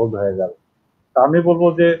জায়গায় যে হোল্ড হয়ে যাবে। তা আমি বলবো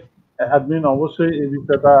যে অ্যাডমিন অবশ্যই এই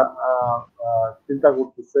বিষয়টা চিন্তা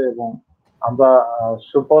করতেছে, এবং আমরা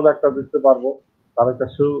সুফল একটা দিতে পারবো। তার একটা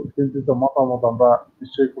সুচিন্তিত মতামত আমরা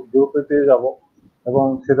নিশ্চয়ই খুব দ্রুত পেয়ে যাব, এবং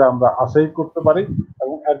সেটা আমরা আশাই করতে পারি।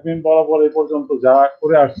 এবং অ্যাডমিন বরাবর এই পর্যন্ত যা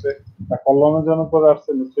করে আসছে তা কল্যাণের জন্য করে আসছে,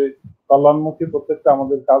 নিশ্চয়ই কল্যাণমুখী প্রত্যেকটা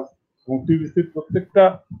আমাদের কাজ, এবং টিভিসির প্রত্যেকটা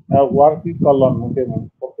ওয়ার্কই কল্যাণমুখী, এবং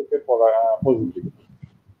প্রত্যেকের পজিটিভ,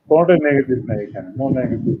 কোনোটাই নেগেটিভ নেই এখানে, নো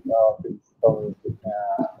নেগেটিভ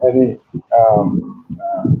এনি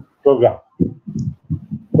প্রোগ্রাম।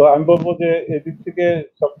 তো আমি বলবো যে এদিক থেকে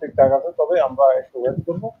সব ঠিকঠাক আছে, তবে আমরা একটু ওয়েট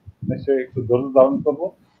করবো, নিশ্চয়ই একটু ধৈর্য ধারণ করবো,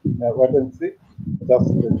 wait and see, just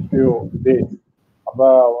few days আমরা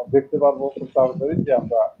দেখতে পারবো খুব তাড়াতাড়ি যে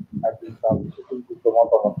আমরা একদিন তার সুচিন্তিত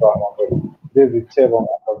মতামত আমাদের দিয়ে দিচ্ছে, এবং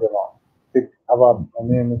আমরা যেন ঠিক আবার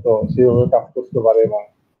নিয়মিত সেইভাবে কাজ করতে পারে, এবং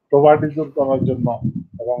প্রভার্টি দূর করার জন্য,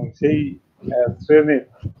 এবং সেই শ্রেণীর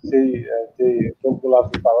সেই যে লোকগুলো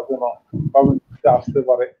আছে তারা যেন কমিউনিটিতে আসতে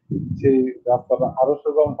পারে, সেই রাস্তাটা আরো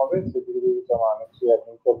সুগম হবে, সেগুলো বিবেচনা নিশ্চয়ই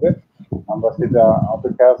একদিন করবে। আমরা সেটা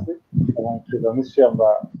অপেক্ষায় আছি, এবং সেটা নিশ্চয়ই আমরা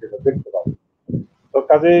সেটা দেখতে পাবো। তো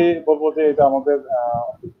কাজেই বলবো যে এটা আমাদের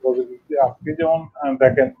আজকে যেমন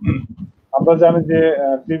দেখেন, আমরা জানি যে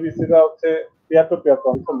টিভিসিটা হচ্ছে peer to peer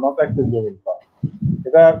transaction, not এক্সচেঞ্জেবল fund.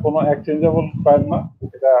 এটা কোনো এক্সচেঞ্জেবল ফান্ড না,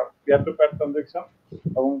 এটা পিয়ার টু পিয়ার ট্রানজাকশন,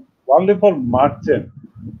 এবং ওনলি ফর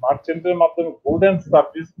মার্চেন্টের মাধ্যমে গুড অ্যান্ড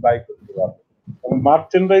সার্ভিস বাই করতে পারবে, এবং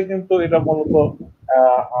মার্চেন্টরাই কিন্তু এটা মূলত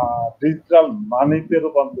ডিজিটাল মানিতে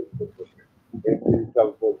রূপান্তরিত করবে এই ডিজিটাল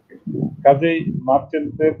গোল্ডকে। কাজেই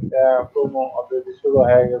মার্চেন্টদের কোনো অলরেডি শুরু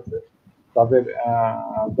হয়ে গেছে, তাদের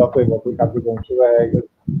যাতায়াত কার্যক্রম শুরু হয়ে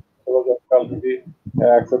গেছে, অলরেডি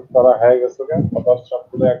অ্যাকসেপ্ট করা হয়ে গেছে, আবার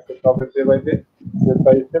সবগুলো অ্যাকসেপ্ট হবে day by day, step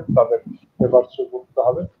by step তাদের পেপার শু করতে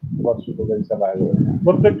হবে, পেপার শু করে চালায় যাবে।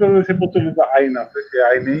 প্রত্যেকটা দেশে প্রচলিত আইন আছে, সেই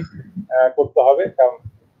আইনেই করতে হবে, কারণ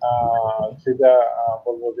সেটা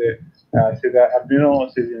বলবো যে সেটা অ্যাডমিনও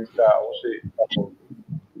সেই জিনিসটা অবশ্যই,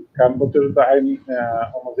 কারণ প্রচলিত আইন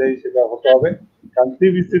অনুযায়ী সেটা হতে হবে, কারণ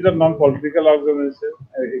টিভিসিটা নন পলিটিক্যাল অর্গানাইজেশন,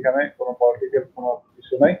 এখানে কোনো পলিটিক্যাল কোনো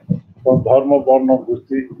কিছু নাই, কোন ধর্ম, বর্ণ,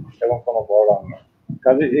 গোষ্ঠী এবং কোনো বর্ণ নয়।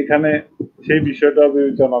 কাজে এখানে সেই বিষয়টা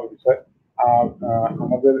বিবেচনার বিষয়। আর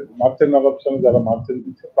আমাদের মার্চেন্ট অ্যাডপশনে যারা মার্চেন্ট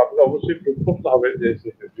দিচ্ছে তাদের অবশ্যই প্রুভ করতে হবে যে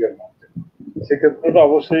রিয়েল মার্চেন্ট, সেক্ষেত্রে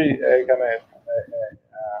অবশ্যই এখানে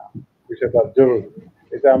বিষয়টা জরুরি।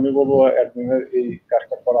 এটা আমি বলবো অ্যাডমিনের এই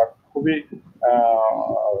কাজটা করা খুবই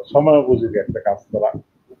সময়োপযোগী একটা কাজ করা,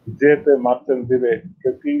 যেহেতু মার্চেন্ট দিবে,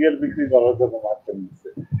 কেউ কিঙ্গেল বিক্রি করার জন্য মার্চেন্ট দিচ্ছে,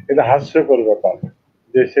 এটা হাস্যকর ব্যাপার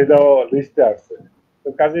যে সেটাও লিস্টে আসছে। তো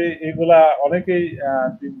কাজে এইগুলা অনেকেই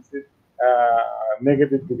টিভিসির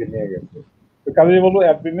নেগেটিভ দিকে নিয়ে গেছে। তো কাজে বলবো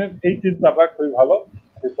অ্যাডমিনের এই চিন্তাটা খুবই ভালো,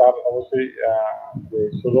 তার অবশ্যই যে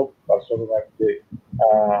সুলভ তার সুলভ যে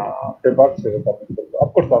পেপার সেটা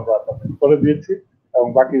অফকোর্স আমরা করে দিয়েছি এবং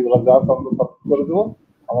বাকিগুলো যা আমরা করে দেবো।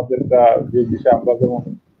 আমাদের যে বিষয়ে আমরা যেমন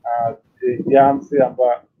যে আনছি আমরা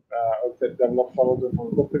ওয়েবসাইট ডেভেলপ করার জন্য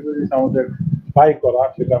প্রত্যেকটা জিনিস আমাদের বাই করা,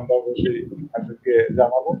 সেটা আমরা অবশ্যই আপনাদেরকে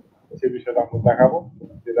জানাবো, সেই বিষয়টা আমরা দেখাবো,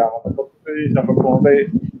 যেটা আমাদের প্রত্যেকটা জিনিস আমরা কোনোটাই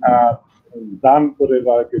দান করে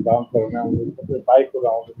বা কি দান করে না, আমাদের বাই করে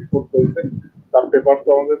আমাদের রিপোর্ট করেছে, তার পেপার তো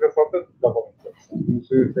আমাদের কাছে আছে,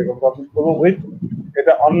 উইথ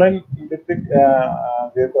এটা অনলাইন ভিত্তিক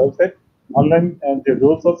যেহেতু ওয়েবসাইট, অনলাইন যে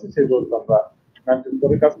রুলস আছে সেই রুলস আমরা মেনটেন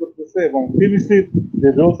করে কাজ করতেছে এবং টিভিসির যে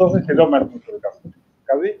রুলস আছে সেটাও মেনটেন করে কাজ করতেছে।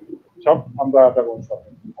 কাজেই সব আমরা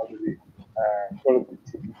অলরেডি করে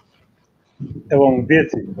দিচ্ছি এবং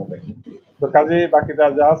দিয়েছি। তো কাজে বাকিটা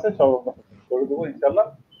যা আছে সব আমরা করে দেবো ইনশাল্লাহ।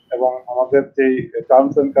 এবং আমাদের যে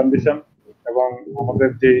টার্মস এন্ড কন্ডিশন এবং আমাদের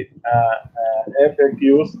যে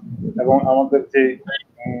FAQs এবং আমাদের যে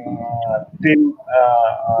টিম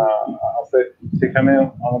আছে সেখানে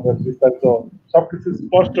আমাদের বিস্তারিত সবকিছু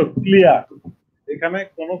স্পষ্ট ক্লিয়ার, এখানে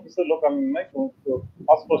কোনো কিছু লোকাল নাই, কোনো কিছু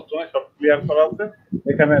অস্পষ্ট নয়, সব ক্লিয়ার করা আছে।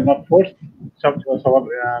 এখানে নট ফোর্স, সব সবার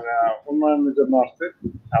উন্নয়নের জন্য আসছে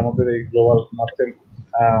আমাদের এই গ্লোবাল মার্চেন্ট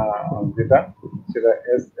যেটা সেটা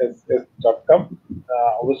SSS.com।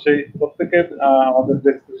 অবশ্যই প্রত্যেকের আমাদের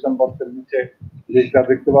ডেসক্রিপশন বক্সের নিচে লিঙ্কটা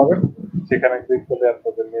দেখতে পাবেন, সেখানে ক্লিক করলে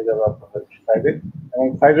আপনাদের নিয়ে যাবে আপনাদের সাইডে, এবং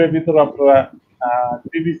সাইডের ভিতরে আপনারা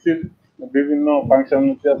টিভিসির বিভিন্ন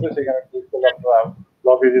ফাংশনালিটি আছে, সেখানে ক্লিক করলে আপনারা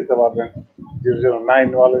ব্লগে যেতে পারবেন,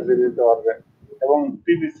 009 ওয়ালেটে যেতে পারবেন এবং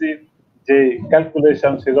টিভিসি যে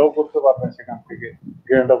ক্যালকুলেশন সেটাও করতে পারবেন সেখান থেকে,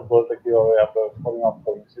 গ্রেড অফ গোল্ডে কিভাবে আপনারা পরিমাপ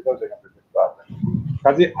করবেন সেটাও সেখান থেকে দেখতে পারবেন।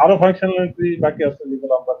 কাজে আরো ফাংশনালিটি বাকি আছে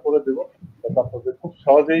যেগুলো আমরা করে দেবো, আপনাদের খুব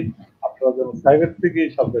সহজেই আপনারা যেন সাইডের থেকেই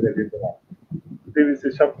সব জায়গায় দিতে পারেন, টিভিসি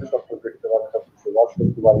সবকিছু আপনারা দেখতে পারেন, সবকিছু ওয়াচ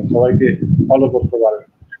করতে পারেন, সবাইকে ফলো করতে পারেন,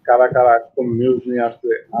 কারা কারা কোন নিউজ নিয়ে আসছে,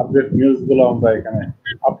 আপডেট নিউজ গুলো আমরা এখানে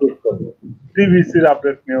আপলোড করবো, টিভিসির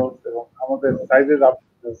আপডেট নিউজ এবং আমাদের সাইডের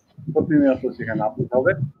আপডেট নিউজ প্রতিনিয়ত সেখানে আপলোড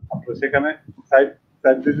হবে। আপনারা সেখানে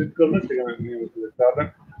সাইট ভিজিট করবেন, সেখানে নিয়মিত দেখতে পারবেন,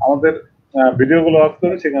 আমাদের ভিডিও গুলো ওয়াচ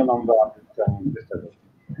করবেন, সেখানে আমরা আপডেট জানানোর চেষ্টা করবো।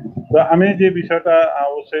 তো আমি যে বিষয়টা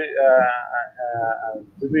অবশ্যই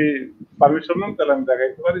যদি পারমিশন নেন তাহলে আমি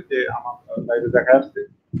দেখাইতে পারি যে আমার লাইভে দেখা আসছে।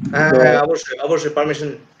 হ্যাঁ, অবশ্যই অবশ্যই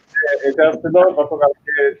পারমিশন। এটা ছিল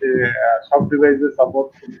গতকালকে যে সব ডিভাইসে সাপোর্ট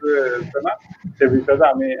করতে না, সে বিষয়টা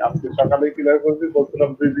আমি আজকে সকালে ক্লিয়ার করেছি, বলছিলাম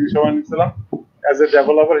 2 দিন সময় নিয়েছিলাম অ্যাজ এ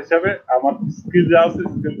ডেভেলপার হিসাবে, আমার স্কিল যা আছে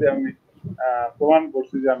স্কিল দিয়ে আমি প্রমাণ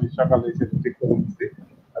করছি যে আমি সকালে সেটা ঠিক করে দিচ্ছি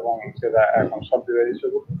এবং সেটা এখন সব ডিভাইসে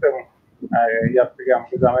শুরু করতেছে এবং ইয়ার থেকে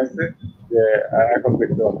আমাকে জানাইছে যে এখন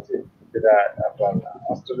দেখতে পাচ্ছি যেটা আপনার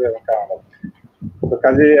অস্ট্রেলিয়া এবং কানাডা। তো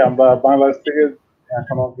কাজে আমরা বাংলাদেশ থেকে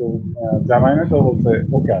এখনো কেউ জানাই না, তো বলতে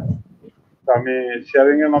ওকে আছে। তো আমি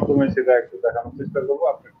শেয়ারিং এর মাধ্যমে সেটা একটু দেখানোর চেষ্টা করবো,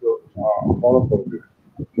 আপনি একটু ফলো করে দিবেন।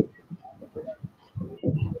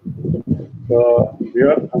 তো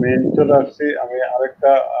আমি চলে আসছি, আমি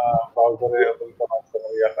আরেকটা ব্রাউজারে ওপেন করা আছে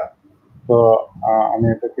ইয়াটা, তো আমি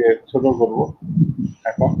এটাকে ছোট করব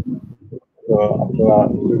এখন। তো আপনারা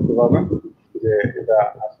দেখতে পাবেন যে এটা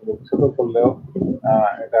আসলে ছোট করলেও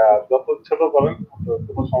এটা যত ছোট করেন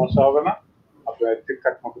কোনো সমস্যা হবে না, আপনি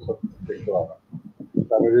ঠিকঠাক মতো সব দেখতে পাবেন।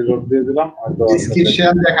 আমি রিলোড দিয়ে দিলাম, হয়তো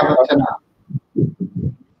দেখা যাচ্ছে না,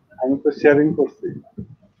 আমি তো শেয়ারিং করছি,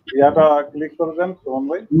 ইয়াটা ক্লিক করে দেন সুমন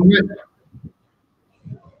ভাই।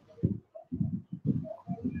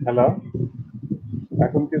 হ্যালো,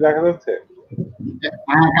 এখন কি দেখা যাচ্ছে?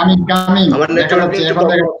 হ্যাঁ, কামিং আমার নেটওয়ার্ক একটু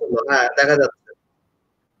হ্যাঁ দেখা যাচ্ছে।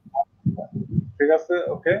 ঠিক আছে,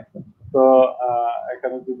 ওকে। তো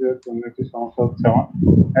এখানে যদি একটু সমস্যা হচ্ছে আমার,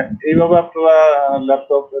 এইভাবে আপনারা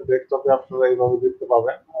ল্যাপটপ ডেস্কটপে আপনারা এইভাবে দেখতে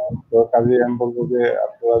পাবেন। তো কাজে আমি বলবো যে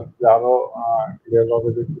আপনারা যদি আরো ক্লিয়ার ভাবে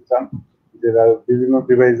দেখতে চান, যেটা বিভিন্ন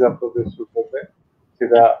ডিভাইসে আপনাদের শুট করবে,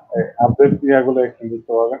 সেটা আপডেট ইয়াগুলো এখানে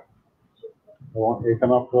দেখতে পাবেন এবং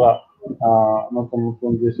এখানে আপনারা নতুন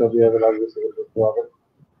নতুন যেসব ইয়াগুলো আসবে সেগুলো দেখতে পাবেন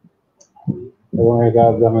এবং এটা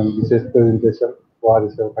জানেন বিশেষ প্রেজেন্টেশন উপহার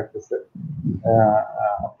হিসেবে থাকতেছে,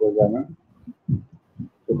 আপনারা জানেন।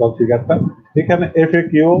 টোটাল ফিগারটা এখানে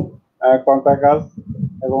FAQ, কন্ট্যাক্ট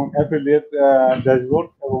এবং অ্যাফিলিয়েট ড্যাশবোর্ড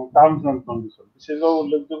এবং টার্মস এন্ড কন্ডিশন, বিশেষভাবে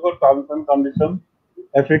উল্লেখযোগ্য terms and condition,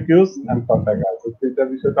 FAQs and contact. এই তিনটা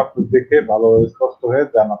বিষয়টা আপনি দেখে ভালোভাবে স্পষ্ট হয়ে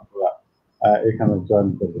যান, আপনারা এখানে জয়েন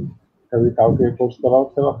করবেন। কাউকে কোর্স করা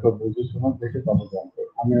হচ্ছে আপনারা বুঝে শুনে দেখে তারপর জয়েন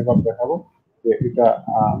করবেন। আমি এবার দেখাবো যে এটা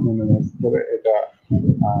মিনিমাইজ করে এটা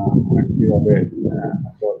কিভাবে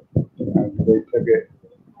ডিভাইসটাকে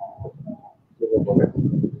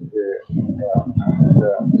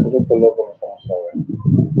ছোট করলেও কোনো সমস্যা হবে না।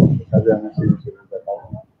 কাজে আমি সেই হিসেবে দেখাবো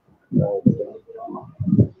না।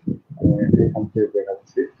 আমি এখান থেকে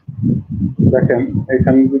দেখাচ্ছি। দেখেন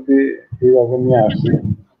এখানে যদি এইভাবে নিয়ে আসি,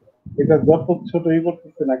 এটা যত ছোটই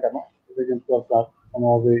করতেছে না কেন, এটা কিন্তু আপনার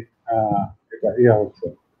কোনোভাবেই এটা হচ্ছে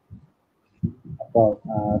আপনার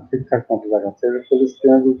ঠিকঠাক মতো দেখাচ্ছে। ফুল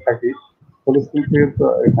স্ক্রিনে যদি থাকি, ফুল স্ক্রিন থেকে তো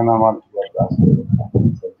এখানে আমার আমি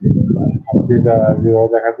যেটা যেভাবে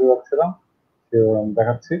দেখাতে যাচ্ছিলাম সেভাবে আমি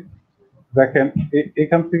দেখাচ্ছি। দেখেন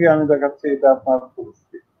এখান থেকে আমি দেখাচ্ছি, এটা আপনার ফুল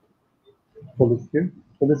স্ক্রিন।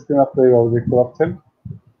 ফুল স্ক্রিন আপনি এইভাবে দেখতে পাচ্ছেন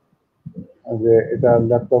যে এটা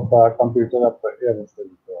ল্যাপটপ বা কম্পিউটার আপনার এই অবস্থায়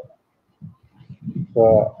দিতে পারেন। তো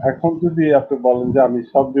এখন যদি আপনি বলেন যে আমি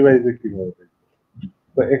সব ডিভাইসে কিভাবে দেখব,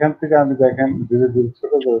 তো এখান থেকে আমি দেখেন ধীরে ধীরে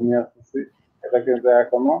ছোট করে নিয়ে আসতেছি। এটা কিন্তু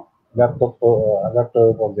এখনো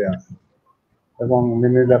ল্যাপটপের পর্যায়ে আছে এবং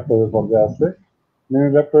মিনি ল্যাপটপের পর্যায়ে আছে। মিনি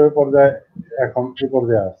ল্যাপটপের পর্যায়ে এখন এই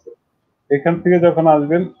পর্যায়ে আছে। এখান থেকে যখন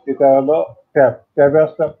আসবেন, এটা হলো ট্যাবে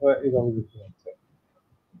আসলে আপনারা এইভাবে দেখতে পাচ্ছেন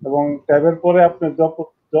এবং ট্যাবের পরে আপনি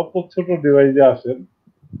যত ছোট ডিভাইসে আসেন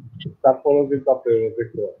তারপরেও কিন্তু আপনি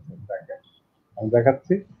দেখতে পাচ্ছেন। দেখেন আমি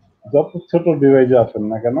দেখাচ্ছি, যত ছোট ডিভাইসে আসেন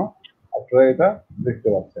না কেন আপনারা এটা দেখতে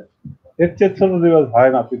পাচ্ছেন। এর চেয়ে ছোট ডিভাইস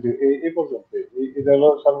হয় না এই পর্যন্ত। এটা হলো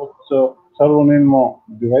সর্বনিম্ন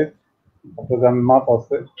ডিভাইস, আপনার মাপ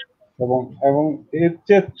আছে এবং এবং এর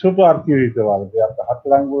চেয়ে ছোট আর কি হইতে পারে, যে আপনার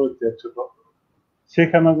হাতের আঙ্গুলের চেয়ে ছোট,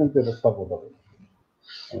 সেখানেও কিন্তু এটা সাপোর্ট হবে।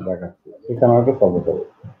 দেখাচ্ছি সেখানেও এটা সাপোর্ট হবে,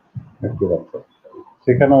 দেখতে পাচ্ছেন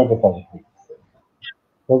সেখানেও এটা সাপোর্ট করতেছে।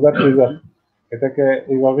 তো দ্যাট রিজন এটাকে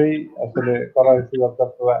এইভাবেই আসলে করা হয়েছে, যাতে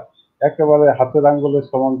আপনারা একেবারে হাতের আঙ্গুলের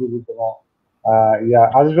সমান যদি কোনো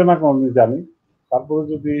আসবে না কোনো জানি, তারপরে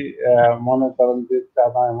যদি মনে করেন যে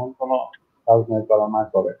না এমন কোনো কাজ নাই তারা না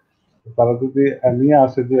করে, তারা যদি নিয়ে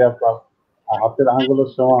আসে যে আপনার হাতের আঙ্গুলের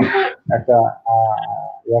সমান একটা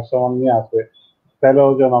সমান নিয়ে আসে, তাহলেও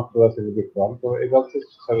যেন আপনারা সেটা দেখতে পান। তো এটা হচ্ছে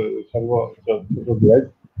ছোট ডিভাইস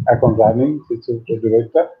এখন রানিং, সেই ছোট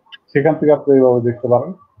ডিভাইসটা সেখান থেকে আপনি এইভাবে দেখতে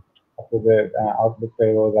পারেন। আপনাদের আউটলুকটা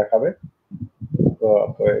এইভাবে দেখাবে, তো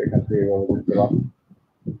আপনারা এখান থেকে এইভাবে দেখতে পারেন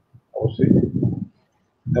অবশ্যই।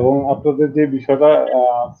 এবং আপনাদের যে বিষয়টা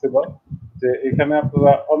ছিল যে এখানে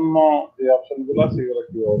আপনারা অন্য যে অপশন গুলো সেগুলো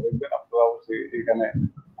কিভাবে দেখবেন, আপনারা অবশ্যই এখানে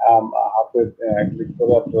হাতে ক্লিক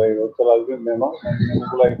করে আপনারা এইভাবে চলে আসবেন।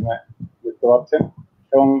 মেনুগুলো এখানে দেখতে পাচ্ছেন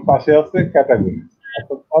এবং পাশে আছে ক্যাটাগরি,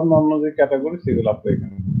 অর্থাৎ অন্য যে ক্যাটাগরি সেগুলো আপনি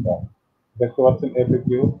এখানে দেখতে পাচ্ছেন।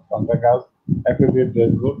 FAQ, contact, affiliate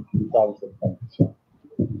dashboard, terms and condition.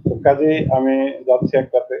 তো কাজেই আমি যাচ্ছি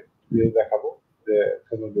একটাতে দিয়ে দেখাবো যে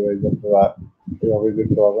ছোট ডিভাইস আপনারা এইভাবে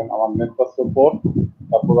দেখতে পাবেন। আমার নেট সাপোর্ট,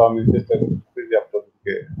 তারপর আমি চেষ্টা করছি যে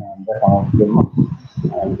আপনাদেরকে দেখানোর জন্য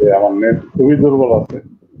যে আমার নেট খুবই দুর্বল আছে।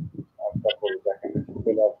 তারপরে দেখেন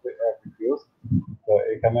চলে আসছে অ্যাফিলিয়েট। তো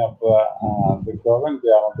এখানে আপনারা দেখতে পাবেন যে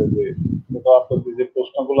আমাদের যে আপনাদের যে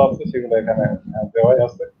প্রশ্নগুলো আছে সেগুলো এখানে দেওয়াই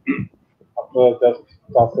আছে। আপনারা জাস্ট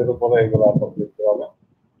চাষের উপরে এগুলো আপনারা দেখতে পাবেন,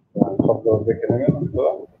 সবগুলো দেখে নেবেন।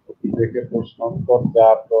 আপনারা দেখে প্রশ্ন উত্তর যা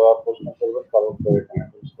আপনারা প্রশ্ন করবেন তার উত্তর এখানে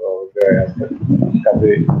দেওয়া আছে।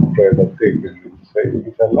 কাজে দেখবেন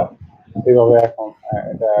ইনশাল্লাহ এইভাবে এখন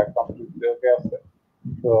এটা কমপ্লিট হয়ে আছে।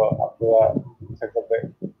 তো আপনারা ইচ্ছা করলে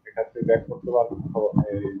এখান থেকে ব্যাক করতে পারেন,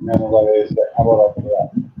 এই মেনু বারে এসে আবার আপনারা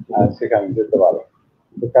সেখানে যেতে পারেন।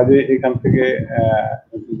 তো কাজে এখান থেকে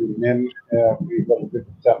যদি মেন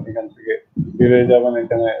দেখতে চান এখান থেকে বেরিয়ে যাবেন,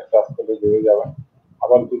 এখানে টাচ করে বেরিয়ে যাবেন।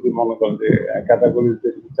 আবার যদি মনে করেন যে ক্যাটাগরি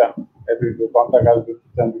দেখতে চান, কন্ট্যাক্ট দেখতে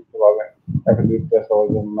চান দেখতে পাবেন, সবার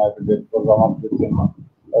জন্য, প্রোগ্রামারদের জন্য,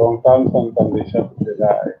 এবং টার্মস এন্ড কন্ডিশন যেটা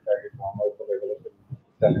আমরা বলে গেলে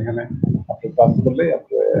এখানে আপনি টাচ করলেই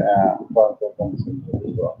আপনি টার্মস এন্ড কন্ডিশন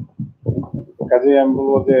বুঝতে পারবেন। কাজেই আমি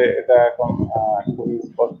বলবো যে এটা এখন খুবই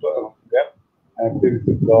স্পষ্ট এবং ক্লিয়ার।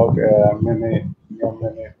 প্রিভিসি ব্লগ মেনে নিয়ম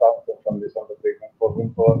মেনে টার্মস এন্ড কন্ডিশনটা দেখবেন করবেন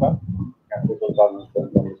পুরোটা, টার্মস এন্ড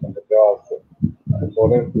কন্ডিশনটা দেওয়া আছে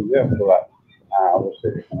পরে খুঁজে আপনারা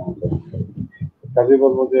অবশ্যই এখানে কাজে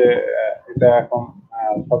বলবো যে এটা এখন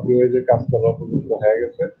সব ডিভাইসে কাজ করা উপযুক্ত হয়ে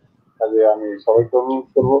গেছে। কাজে আমি সবাইকে অনুরোধ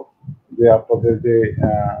করবো যে আপনাদের যে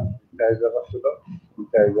চাহিদাটা ছিল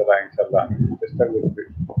চাহিদাটা ইনশাল্লাহ আমি চেষ্টা করছি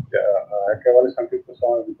একেবারে সংক্ষিপ্ত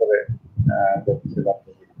সময়ের ভিতরে যাচ্ছিল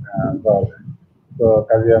আপনাদের দেওয়া যায়। তো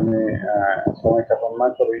কাজে আমি সময় কাটান না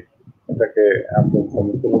করি এটাকে আপনাদের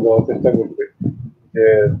সামনে তুলে দেওয়ার চেষ্টা করছি যে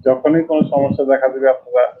যখনই কোনো সমস্যা দেখা দেবে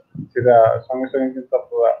আপনারা সেটা সঙ্গে সঙ্গে কিন্তু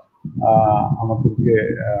আপনারা আমাদেরকে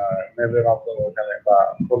মেলের মাধ্যমে ওখানে বা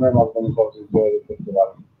ফোনের মাধ্যমে যোগাযোগ করতে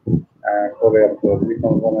পারেন করে আপনারা যে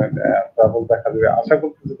কোনো ধরনের ট্রাবল দেখা দেবে। আশা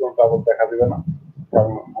করতেছি কোনো ট্রাবল দেখা দেবে না,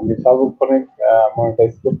 কারণ আমি সার্বক্ষণিক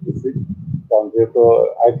মনিটাইজ করতেছি। কারণ যেহেতু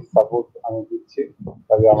আইটি সাপোর্ট আমি দিচ্ছি,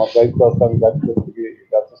 কাজে আমার দায়িত্ব আছে, আমি দায়িত্ব থেকে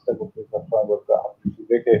চেষ্টা করতে সবসময় বলতে আপনি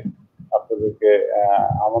দেখে আপনাদেরকে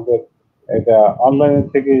আমাদের এটা অনলাইন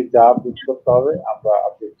থেকে যা আপডেট করতে হবে আমরা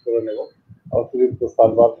আপডেট করে নেব। অতিরিক্ত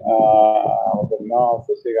সার্ভার আমাদের নেওয়া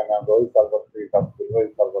আছে, সেখানে আমরা ওই সার্ভার থেকে কাজ করবো, ওই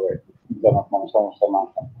সার্ভারে যেন কোনো সমস্যা না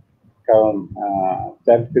হয়। কারণ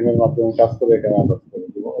চাইল্ড টিমের মাধ্যমে কাজ করে এখানে আমরা করে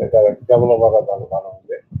দিব, এটা ডেভেলপাররা ভালো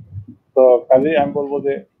হবে। তো কাজেই আমি বলবো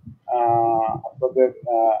যে আপনাদের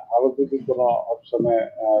আরো যদি কোনো অপশনে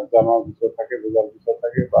জানার বিষয় থাকে, বোঝার বিষয়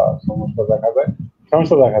থাকে বা সমস্যা দেখা যায়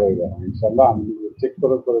জানো ইনশাল্লাহ আমি চেক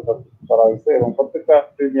করে করা হয়েছে, এবং প্রত্যেকটা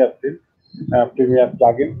প্রিমিয়ার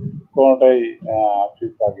প্লাগইন কোনোটাই ফ্রি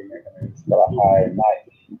প্লাগইন এখানে ইউজ করা হয় নাই।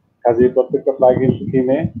 কাজেই প্রত্যেকটা প্লাগইন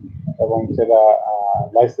কিনে এবং সেটা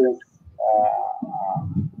লাইসেন্স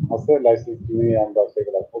আছে, লাইসেন্স নিয়ে আমরা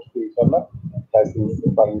সেগুলো করছি ইনশাল্লাহ। লাইসেন্স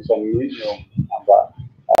পারমিশন নিয়ে এবং আমরা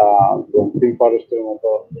পিঙ্ক ফরেস্টের মতো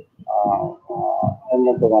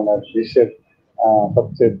উন্নত মানের বিশ্বের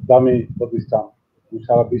সবচেয়ে দামি প্রতিষ্ঠান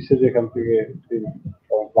সারা বিশ্বে যেখান থেকে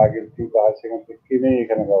প্লাগইন কিনতে হয় সেখান থেকে কিনেই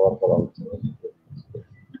এখানে ব্যবহার করা হচ্ছে।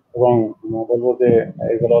 এবং বলবো যে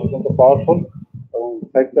এগুলো অত্যন্ত পাওয়ারফুল এবং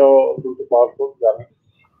সাইটটাও অত্যন্ত পাওয়ারফুল জানেন,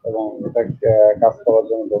 এবং এটা কাজ করার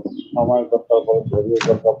জন্য সময় দরকার পড়ে, ধৈর্য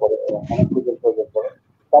দরকার পড়ে এবং অনেক কিছুর প্রয়োজন পড়ে।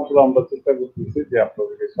 তারপরে আমরা চেষ্টা করতেছি যে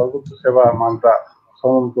আপনাদেরকে সর্বোচ্চ সেবা মানটা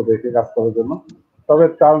সমন্বিত দেখে কাজ করার জন্য। তবে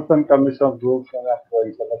টার্মস অ্যান্ড কন্ডিশন রুলস আপনারা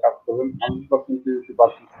ইনশাল্লাহ কাজ করবেন,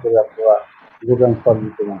 100% করে আপনারা গুড অ্যান্ড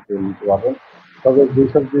সার্ভিসের মধ্যে নিতে পারবেন। তবে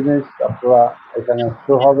যেসব জিনিস আপনারা এখানে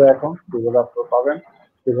শো হবে এখন সেগুলো আপনারা পাবেন,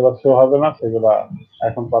 যেগুলো শো হবে না সেগুলা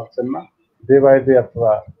এখন পাচ্ছেন না। ডে বাই ডে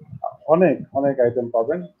আপনারা অনেক অনেক আইটেম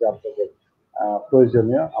পাবেন যে আপনাদের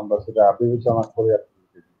প্রয়োজনীয়, আমরা সেটা বিবেচনা করে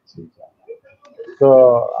আপনাদেরকে দিচ্ছি। তো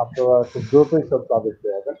আপনারা খুব দ্রুতই সব তাদের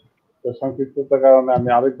পেয়ে যাবেন। তো সংক্ষিপ্ততার কারণে আমি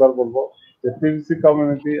আরেকবার বলবো যে পিভিসি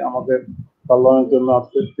কমিউনিটি আমাদের কল্যাণের জন্য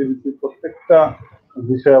আছে। পিভিসি প্রত্যেকটা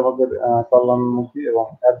বিষয় আমাদের কল্যাণমুখী, এবং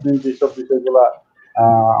অ্যাডমিন যেসব বিষয়গুলা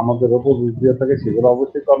আমাদের উপর দিয়ে থাকে সেগুলো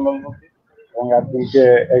অবশ্যই কল্যাণমুখী। এবং অ্যাডমিনকে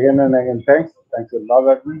again and again thanks you love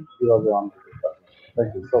admin, you are the one.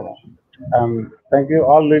 Thank you so much, and thank you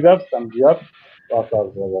all leaders and viewers for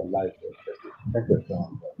our live session. Thank you so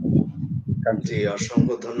much. জি,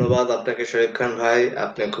 অসংখ্য ধন্যবাদ আপনাকে শরীফ খান ভাই।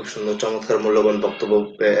 আপনি খুব সুন্দর চমৎকার মূল্যবান বক্তব্য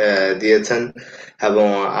দিয়েছেন, এবং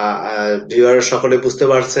ভিউয়ার সকলে বুঝতে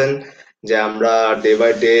পারছেন যে আমরা ডে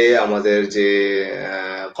বাই ডে আমাদের যে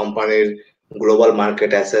কোম্পানির গ্লোবাল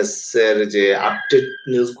মার্কেট অ্যাসেস এর যে আপডেট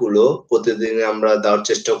নিউজ গুলো প্রতিদিন আমরা দেওয়ার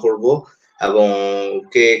চেষ্টা করব, এবং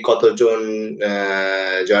কে কতজন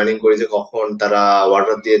জয়েনিং করেছে, কখন তারা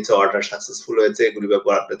অর্ডার দিয়েছে, অর্ডার সাকসেসফুল হয়েছে, এগুলির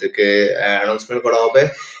ব্যাপার আপনাদেরকে অ্যানাউন্সমেন্ট করা হবে,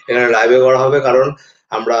 এখানে লাইভে করা হবে। কারণ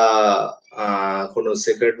আমরা কোনো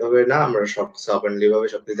সিক্রেট ভাবে না, আমরা সবকিছু ওপেনলি ভাবে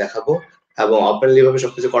সবকিছু দেখাবো এবং ওপেনলি ভাবে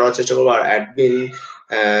সবকিছু করার চেষ্টা করবো। আর অ্যাডমিন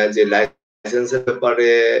যে লাইসেন্সের ব্যাপারে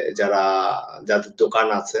যাদের দোকান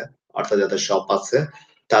আছে অর্থাৎ যাদের শপ আছে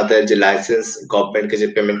তাদের যে লাইসেন্স গভর্নমেন্টকে যে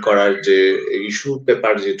পেমেন্ট করার যে ইস্যু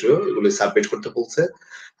পেপার যেটা এগুলো সাবমিট করতে বলছে।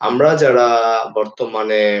 আমরা যারা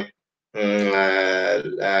বর্তমানে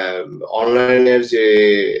অনলাইনের যে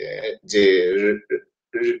যে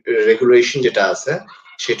রেগুলেশন যেটা আছে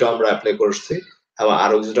সেটা আমরা অ্যাপ্লাই করছি, এবং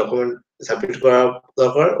আরো কিছু ডকুমেন্ট সাবমিট করা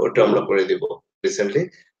দরকার ওটা আমরা করে দিব রিসেন্টলি।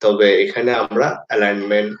 তবে এখানে আমরা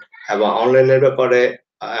অ্যালাইনমেন্ট এবং অনলাইনের ব্যাপারে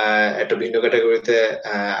একটা ভিন্ন ক্যাটাগরিতে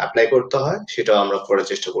অ্যাপ্লাই করতে হয় সেটাও আমরা করার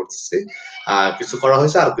চেষ্টা করতেছি। কিছু করা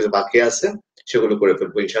হয়েছে, আর কিছু বাকি আছে, সেগুলো করে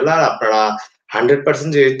ফেলবো ইনশাল্লাহ। আর আপনারা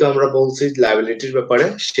 100% যেহেতু আমরা বলছি লায়াবিলিটির ব্যাপারে,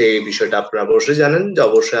 সেই বিষয়টা আপনারা অবশ্যই জানেন যে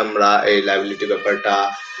অবশ্যই আমরা এই লায়াবিলিটি ব্যাপারটা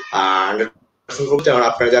 100% করবো। যেমন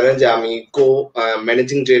আপনারা জানেন যে আমি কো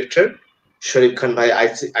ম্যানেজিং ডিরেক্টর, শরীফ খান ভাই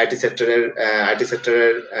আইটি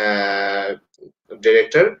সেক্টরের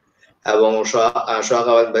ডিরেক্টর, এবং সোহাগ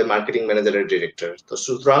আহমেদ ভাই মার্কেটিং ম্যানেজারের ডিরেক্টর। তো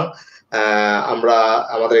সুতরাং আমরা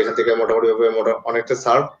আমাদের এখান থেকে মোটামুটি ভাবে অনেকটা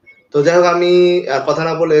সার্ভ। তো যাই হোক, আমি কথা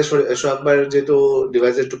না বলে সোহাগ ভাইয়ের যেহেতু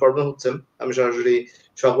ডিভাইসের একটু প্রবলেম হচ্ছে, আমি সরাসরি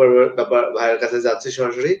সোহাগ ভাইয়ের কাছে যাচ্ছি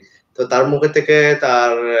সরাসরি। তো তার মুখে থেকে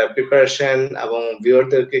তার প্রিপারেশন এবং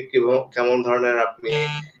ভিউয়ারদেরকে কেমন ধরনের আপনি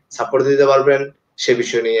সাপোর্ট দিতে পারবেন সে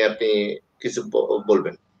বিষয় নিয়ে আপনি কিছু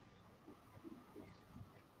বলবেন।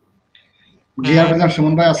 জি আবেদন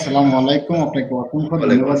সুমন ভাই, আসসালামু আলাইকুম। আপনাকে অসংখ্য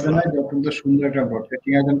ধন্যবাদ জানাই যে অত্যন্ত সুন্দর একটা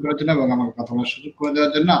ব্রডকাস্টিং আয়োজন করার জন্য এবং আমাকে কথা বলার সুযোগ করে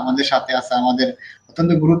দেওয়ার জন্য। আমাদের সাথে আছে আমাদের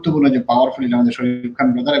অত্যন্ত গুরুত্বপূর্ণ যে পাওয়ারফুল আমাদের শরীফ খান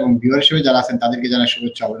ব্রাদার, এবং ভিউয়ার হিসেবে যারা আছেন তাদেরকে জানাই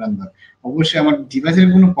শুভেচ্ছা অভিনন্দন। অবশ্যই আমার ডিভাইসের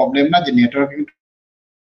কোনো প্রবলেম না, যে নেটওয়ার্কিং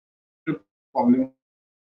প্রবলেম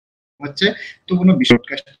হচ্ছে, তো কোনো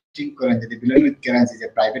ব্রডকাস্ট করেন যদি বিলাইং উইথ কারেন্সি যে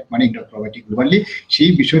প্রাইভেট মানি ইন্টার প্রপার্টি গ্লোবালি,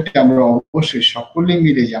 সেই বিষয়টা আমরা অবশ্যই সকলে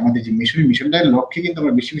মিলে যে আমাদের যে মিশনটার লক্ষ্যে কিন্তু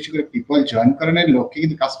আমরা বেশি বেশি করে পিপল জয়েন করানোর লক্ষ্যে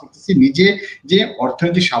কিন্তু কাজ করতেছি, নিজে যে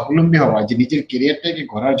অর্থনৈতিক স্বাবলম্বী হওয়া, যে নিজের কেরিয়ারটাকে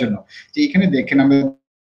গড়ার জন্য। যে এখানে দেখেন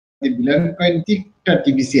আমাদের বিলাইং কয়েন তিনটা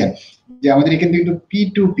টিবিসিআর, যে আমাদের এখানে কিন্তু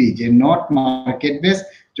P2P যে নট মার্কেট বেস,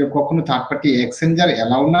 যে কখনো থার্ড পার্টি এক্সচেঞ্জার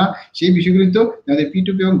এলাও না, সেই বিষয়গুলি তো আমাদের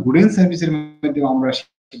P2P এবং গুড এন্ড সার্ভিসের মাধ্যমে আমরা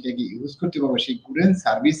সেটাকে ইউজ করতে পারবো। সেই গুড এন্ড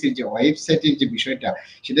সার্ভিসের যে ওয়েবসাইটের যে বিষয়টা,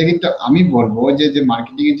 সেটা কিন্তু আমি বলবো যে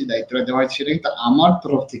মার্কেটিং এর যে দায়িত্বটা দেওয়া হয় সেটা কিন্তু আমার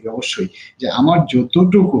তরফ থেকে অবশ্যই যে আমার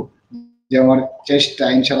যতটুকু যে আমার চেষ্টা,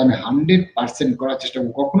 ইনশাআল্লাহ আমি 100% করার চেষ্টা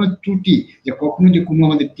করবো। কখনো ত্রুটি যে কখনো যে কোনো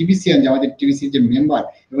আমাদের টিবিসিয়ান যে আমাদের টিবিসি যে মেম্বার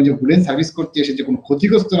এবং যে গুড এন্ড সার্ভিস করতে এসে যে কোনো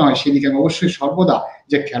ক্ষতিগ্রস্ত না হয় সেদিকে আমি অবশ্যই সর্বদা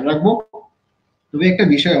যে খেয়াল রাখবো। তবে একটা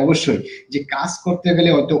বিষয় অবশ্যই যে কাজ করতে গেলে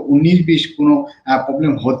হয়তো 19-20 কোনো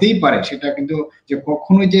প্রবলেম হতেই পারে, সেটা কিন্তু যে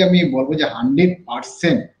কখনোই যে আমি বলবো যে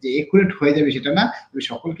 100% যে একুরেট হয়ে যাবে সেটা না। তবে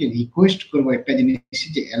সকলকে রিকোয়েস্ট করবো একটা জিনিস,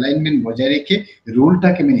 যে অ্যালাইনমেন্ট বজায় রেখে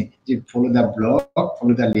রুলটাকে মেনে যে follow the block,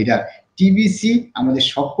 follow the leader. TBC আমাদের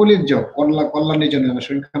সকলের জন্য কল্যাণের জন্য,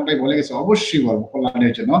 শরীর খান ভাই বলে গেছে, অবশ্যই বলবো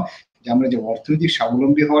কল্যাণের জন্য, যে আমরা যে অর্থনৈতিক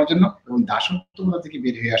স্বাবলম্বী হওয়ার জন্য এবং দাসত্বতা থেকে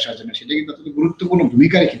বের হয়ে আসার জন্য, সেটা কিন্তু অত্যন্ত গুরুত্বপূর্ণ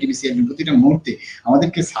ভূমিকা রেখে টিবিসি প্রতিটা মুহূর্তে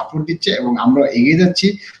আমাদেরকে সাপোর্ট দিচ্ছে এবং আমরা এগিয়ে যাচ্ছি।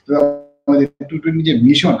 তো আমাদের 220 যে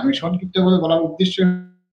মিশন, আমি সংক্ষিপ্তভাবে বলার উদ্দেশ্য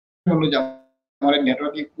হলো যে আমার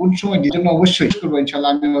নেটওয়ার্কে কোন সময় জন্য অবশ্যই করবো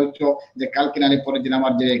ইনশাআল্লাহ। আমি হয়তো যে কালকে নালে পরের দিন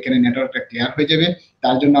আমার যে এখানে নেটওয়ার্কটা ক্লিয়ার হয়ে যাবে,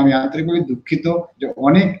 তার জন্য আমি আন্তরিকভাবে দুঃখিত যে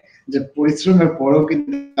অনেক যে পরিশ্রমের পরেও কিন্তু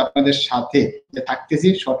আপনাদের সাথে যে থাকতেছি,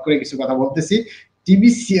 শর্ট করে কিছু কথা বলতেছি।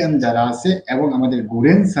 টিবিসিয়ান যারা আছে এবং আমাদের গুড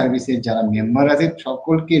এন্ড সার্ভিসের যারা মেম্বার আছে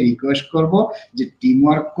সকলকে রিকোয়েস্ট করব যে টিম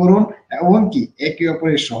ওয়ার্ক করুন এবং কি একে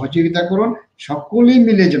অপরের সহযোগিতা করুন। সকলেই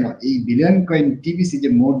মিলে যেন এই বিলিয়ন কয়েন টিবিসি যে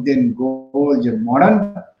মোর দেন গোল, যে মডার্ন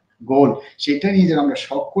গোল, সেটা নিয়ে যেন আমরা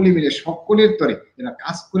সকলে মিলে সকলের তরে যেন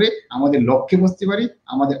কাজ করে আমাদের লক্ষ্যে বসতে পারি,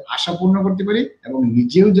 আমাদের আশা পূর্ণ করতে পারি এবং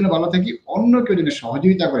নিজেও যেন ভালো থাকি, অন্য কেউ যেন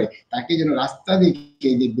সহযোগিতা করে, তাকে যেন রাস্তা দেখে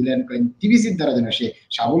যে বিলিয়ন কয়েন টিবিসির দ্বারা যেন সে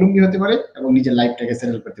স্বাবলম্বী হতে পারে এবং নিজের লাইফটাকে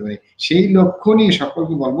সেটেল করতে পারে। সেই লক্ষ্য নিয়ে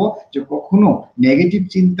সকলকে বলবো যে কখনো নেগেটিভ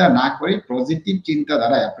চিন্তা না করে পজিটিভ চিন্তা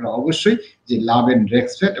দ্বারা আপনারা অবশ্যই যে লাভ এন্ড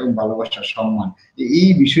রেসপেক্ট এবং ভালোবাসার সম্মান, এই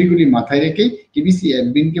বিষয়গুলি মাথায় রেখে টিবিসি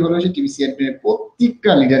অ্যাডমিনকে ভালোবাসে, টিবিসি অ্যাডমিনের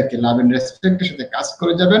প্রত্যেকটা লিডারকে লাভ এন্ড রেসপেক্টের সাথে কাজ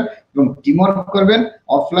করে যাবেন এবং টিমওয়ার্ক করবেন।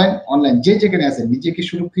 অফলাইন অনলাইন যে যেখানে আছেন নিজেকে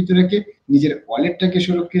সুরক্ষিত রেখে, নিজের ওয়ালেটটাকে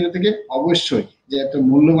সুরক্ষিত থেকে অবশ্যই যে এত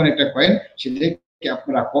মূল্যবান একটা কয়েন সেটাকে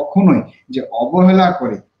আপনারা কখনোই যে অবহেলা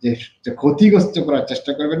করে যে ক্ষতিগ্রস্ত করার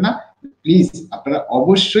চেষ্টা করবেন না। প্লিজ আপনারা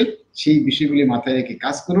অবশ্যই সেই বিষয়গুলি মাথায় রেখে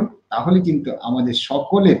কাজ করুন, তাহলে কিন্তু আমাদের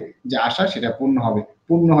সকলের যে আশা সেটা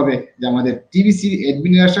পূর্ণ হবে যে আমাদের টিবিসি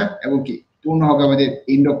অ্যাডমিনের আশা এবং কি পূর্ণ হবে আমাদের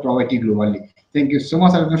Indo property globally. Thank you so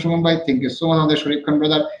much আলাইকুম সুমন ভাই, থ্যাংক ইউ সো মাচ আমাদের শরীফ খান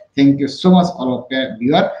brother, thank you so much all of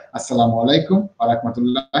viewer. আসসালামু আলাইকুম ওয়া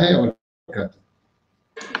রাহমাতুল্লাহি ওয়া বারাকাতুহু।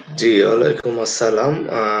 জি, ওয়ালাইকুম আসসালাম।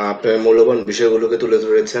 আপনার মূল্যবান বিষয়গুলোকে তুলে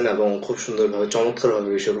ধরেছেন এবং খুব সুন্দরভাবে চমৎকারভাবে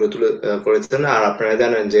বিষয়গুলো তুলে করেছেন। আর আপনারা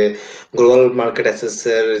জানেন যে গ্লোবাল মার্কেট অ্যাক্সেস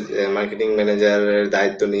এর মার্কেটিং ম্যানেজারের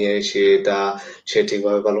দায়িত্ব নিয়ে সে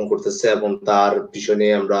ঠিকভাবে পালন করতেছে এবং তার পিছনে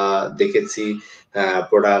আমরা দেখেছি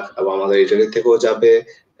প্রোডাক্ট এবং আমাদের ইটালি থেকেও যাবে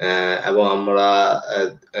এবং আমরা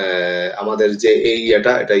আমাদের যে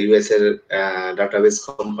এটা ইউএস এর ডাটাবেস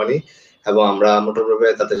কোম্পানি এবং আমরা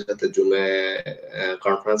মোটামুটি তাদের সাথে জুমে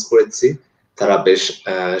কনফারেন্স করেছি। তারা বেশ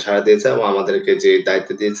সাড়া দিয়েছে এবং আমাদেরকে যে দায়িত্ব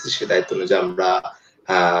দিয়েছে সেই দায়িত্ব অনুযায়ী আমরা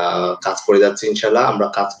কাজ করে যাচ্ছি। ইনশাল্লাহ আমরা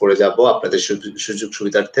কাজ করে যাব আপনাদের সুযোগ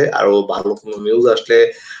সুবিধার্থে। আরো ভালো কোনো নিউজ আসলে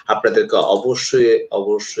আপনাদেরকে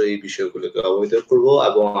অবশ্যই বিষয়গুলোকে অবহিত করব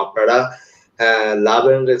এবং আপনারা লাভ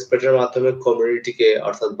এন্ড রেসপেক্টের মাধ্যমে কমিউনিটিকে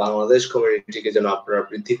অর্থাৎ বাংলাদেশ কমিউনিটিকে যেন আপনারা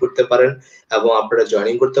বৃদ্ধি করতে পারেন এবং আপনারা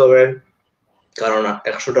জয়েনিং করতে পারেন। কারণ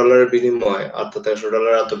 $100 বিনিময় অর্থাৎ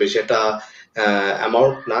 $100 এত বেশি একটা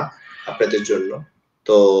অ্যামাউন্ট না আপনাদের জন্য।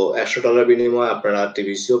 তো $100 বিনিময়ে আপনারা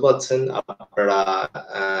টিবিসিও পাচ্ছেন, আপনারা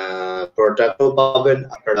প্রোডাক্টও পাবেন,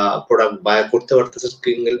 আপনারা প্রোডাক্ট বাই করতে পারতেছেন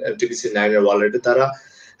ক্রিঙ্গল টিবিসি 9 এর ওয়ালেটের দ্বারা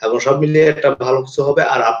এবং সব মিলিয়ে একটা ভালো কিছু হবে।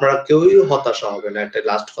 আর আপনারা কেউই হতাশা হবে না। একটা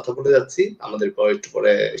লাস্ট কথা বলে যাচ্ছি, আমাদের একটু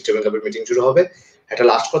পরে স্টেবল কাপের মিটিং শুরু হবে। একটা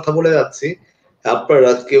লাস্ট কথা বলে যাচ্ছি,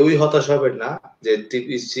 আপনারা কেউই হতাশা হবেন না যে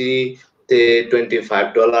টিবিসি তে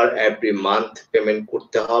 $25 এভরি মান্থ পেমেন্ট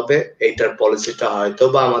করতে হবে। এইটার পলিসিটা হয়তো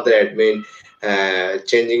বা আমাদের অ্যাডমিন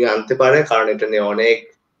চেঞ্জিং আনতে পারে, কারণ এটা নিয়ে অনেক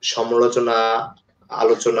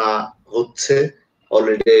আলোচনা হচ্ছে।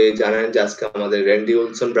 অলরেডি জানেন যে আজকে আমাদের Randy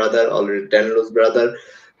Wilson brother, already ড্যানলুস brother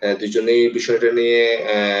দুজনেই বিষয়টা নিয়ে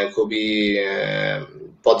খুবই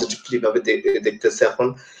পজিটিভলি ভাবে দেখতেছে এখন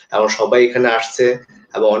এবং সবাই এখানে আসছে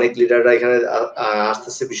এবং অনেক লিডাররা এখানে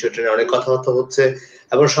আসতেছে, বিষয়টা নিয়ে অনেক কথাবার্তা হচ্ছে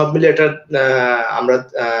এবং সব মিলে এটা আমরা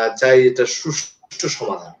চাই এটা সুষ্ঠু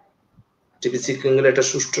সমাধান, টিপিসি ক্রিঙ্গল একটা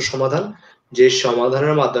সুষ্ঠু সমাধান, যে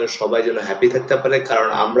সমাধানের মাধ্যমে সবাই যেন হ্যাপি থাকতে পারে। কারণ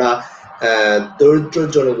আমরা দরিদ্র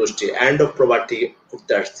জনগোষ্ঠী এন্ড অফ প্রপার্টি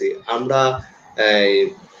করতে আসছি। আমরা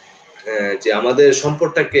যে আমাদের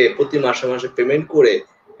সম্পদটাকে প্রতি মাসে মাসে পেমেন্ট করে,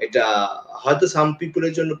 এটা হয়তো সাম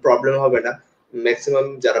পিপলের জন্য প্রবলেম হবে না, ম্যাক্সিমাম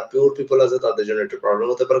যারা পিওর পিপল আছে তাদের জন্য একটা প্রবলেম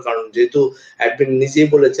হতে পারে। কারণ যেহেতু অ্যাডমিন নিজেই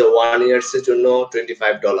বলেছে 1 ইয়ার্স এর জন্য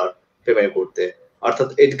 $25 পেমেন্ট করতে, অর্থাৎ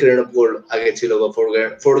 8 গ্রেন অফ গোল্ড আগে ছিল বা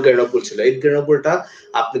 4 গ্রেন অফ গোল্ড ছিল। 8 গ্রেন অফ গোল্ডটা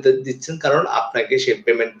আপনি তো দিচ্ছেন কারণ আপনাকে সেই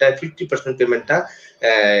পেমেন্টটা 50% পেমেন্টটা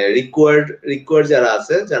রিকোয়ার্ড যারা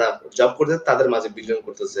আছে, যারা জব করতে তাদের মাঝে বিলিয়ন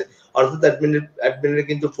করতেছে। অর্থাৎ অ্যাডমিনের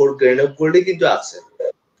কিন্তু 4 গ্রেন অফ গোল্ডই কিন্তু আছে,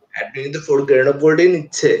 অ্যাডমিন কিন্তু 4 গ্রেন অফ গোল্ডই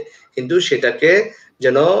নিচ্ছে, কিন্তু সেটাকে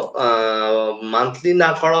যেন মান্থলি না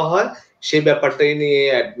করা হয় সেই ব্যাপারটাই নিয়ে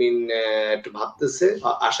অ্যাডমিন একটু ভাবতেছে।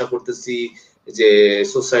 আশা করতেছি যে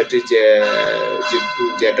সোসাইটির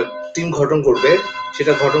যে একটা টিম গঠন করবে,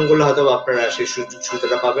 সেটা গঠন করলে হয়তো আপনারা সেই সুযোগ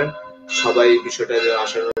সুবিধাটা পাবেন। সবাই বিষয়টা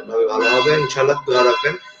আশানুরূপভাবে ভালো হবে ইনশাআল্লাহ, দোয়া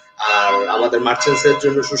রাখবেন। আর আমাদের মার্চেন্টস এর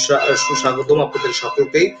জন্য সুস্বাগতম আপনাদের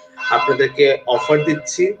সকলকেই। আপনাদেরকে অফার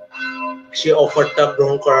দিচ্ছি, সেই অফারটা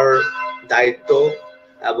গ্রহণ করার দায়িত্ব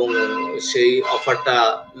এবং সেই অফারটা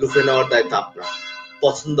লুফে নেওয়ার দায়িত্ব আপনার,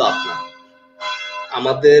 পছন্দ আপনার।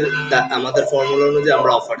 আমাদের ফর্মুলা অনুযায়ী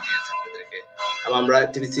আমরা অফার দিয়েছি আপনাদেরকে, এবং আমরা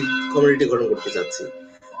টিভিসি কমিউনিটি গঠন করতে চাচ্ছি।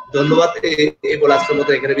 ধন্যবাদ। এই বলে আজকের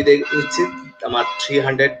মতো এখানে বিদায় নিচ্ছি। আমার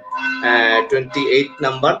 328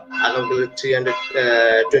 নাম্বার, আগামীকাল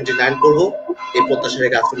 329 করবো। এই প্রত্যাশা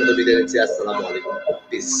রেখে আজকের মতো বিদায় নিচ্ছি। আসসালামু আলাইকুম,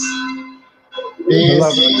 piece.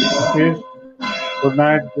 Good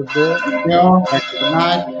night, good day. Good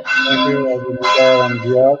night. Thank you, Abhijita and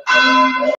Ziad.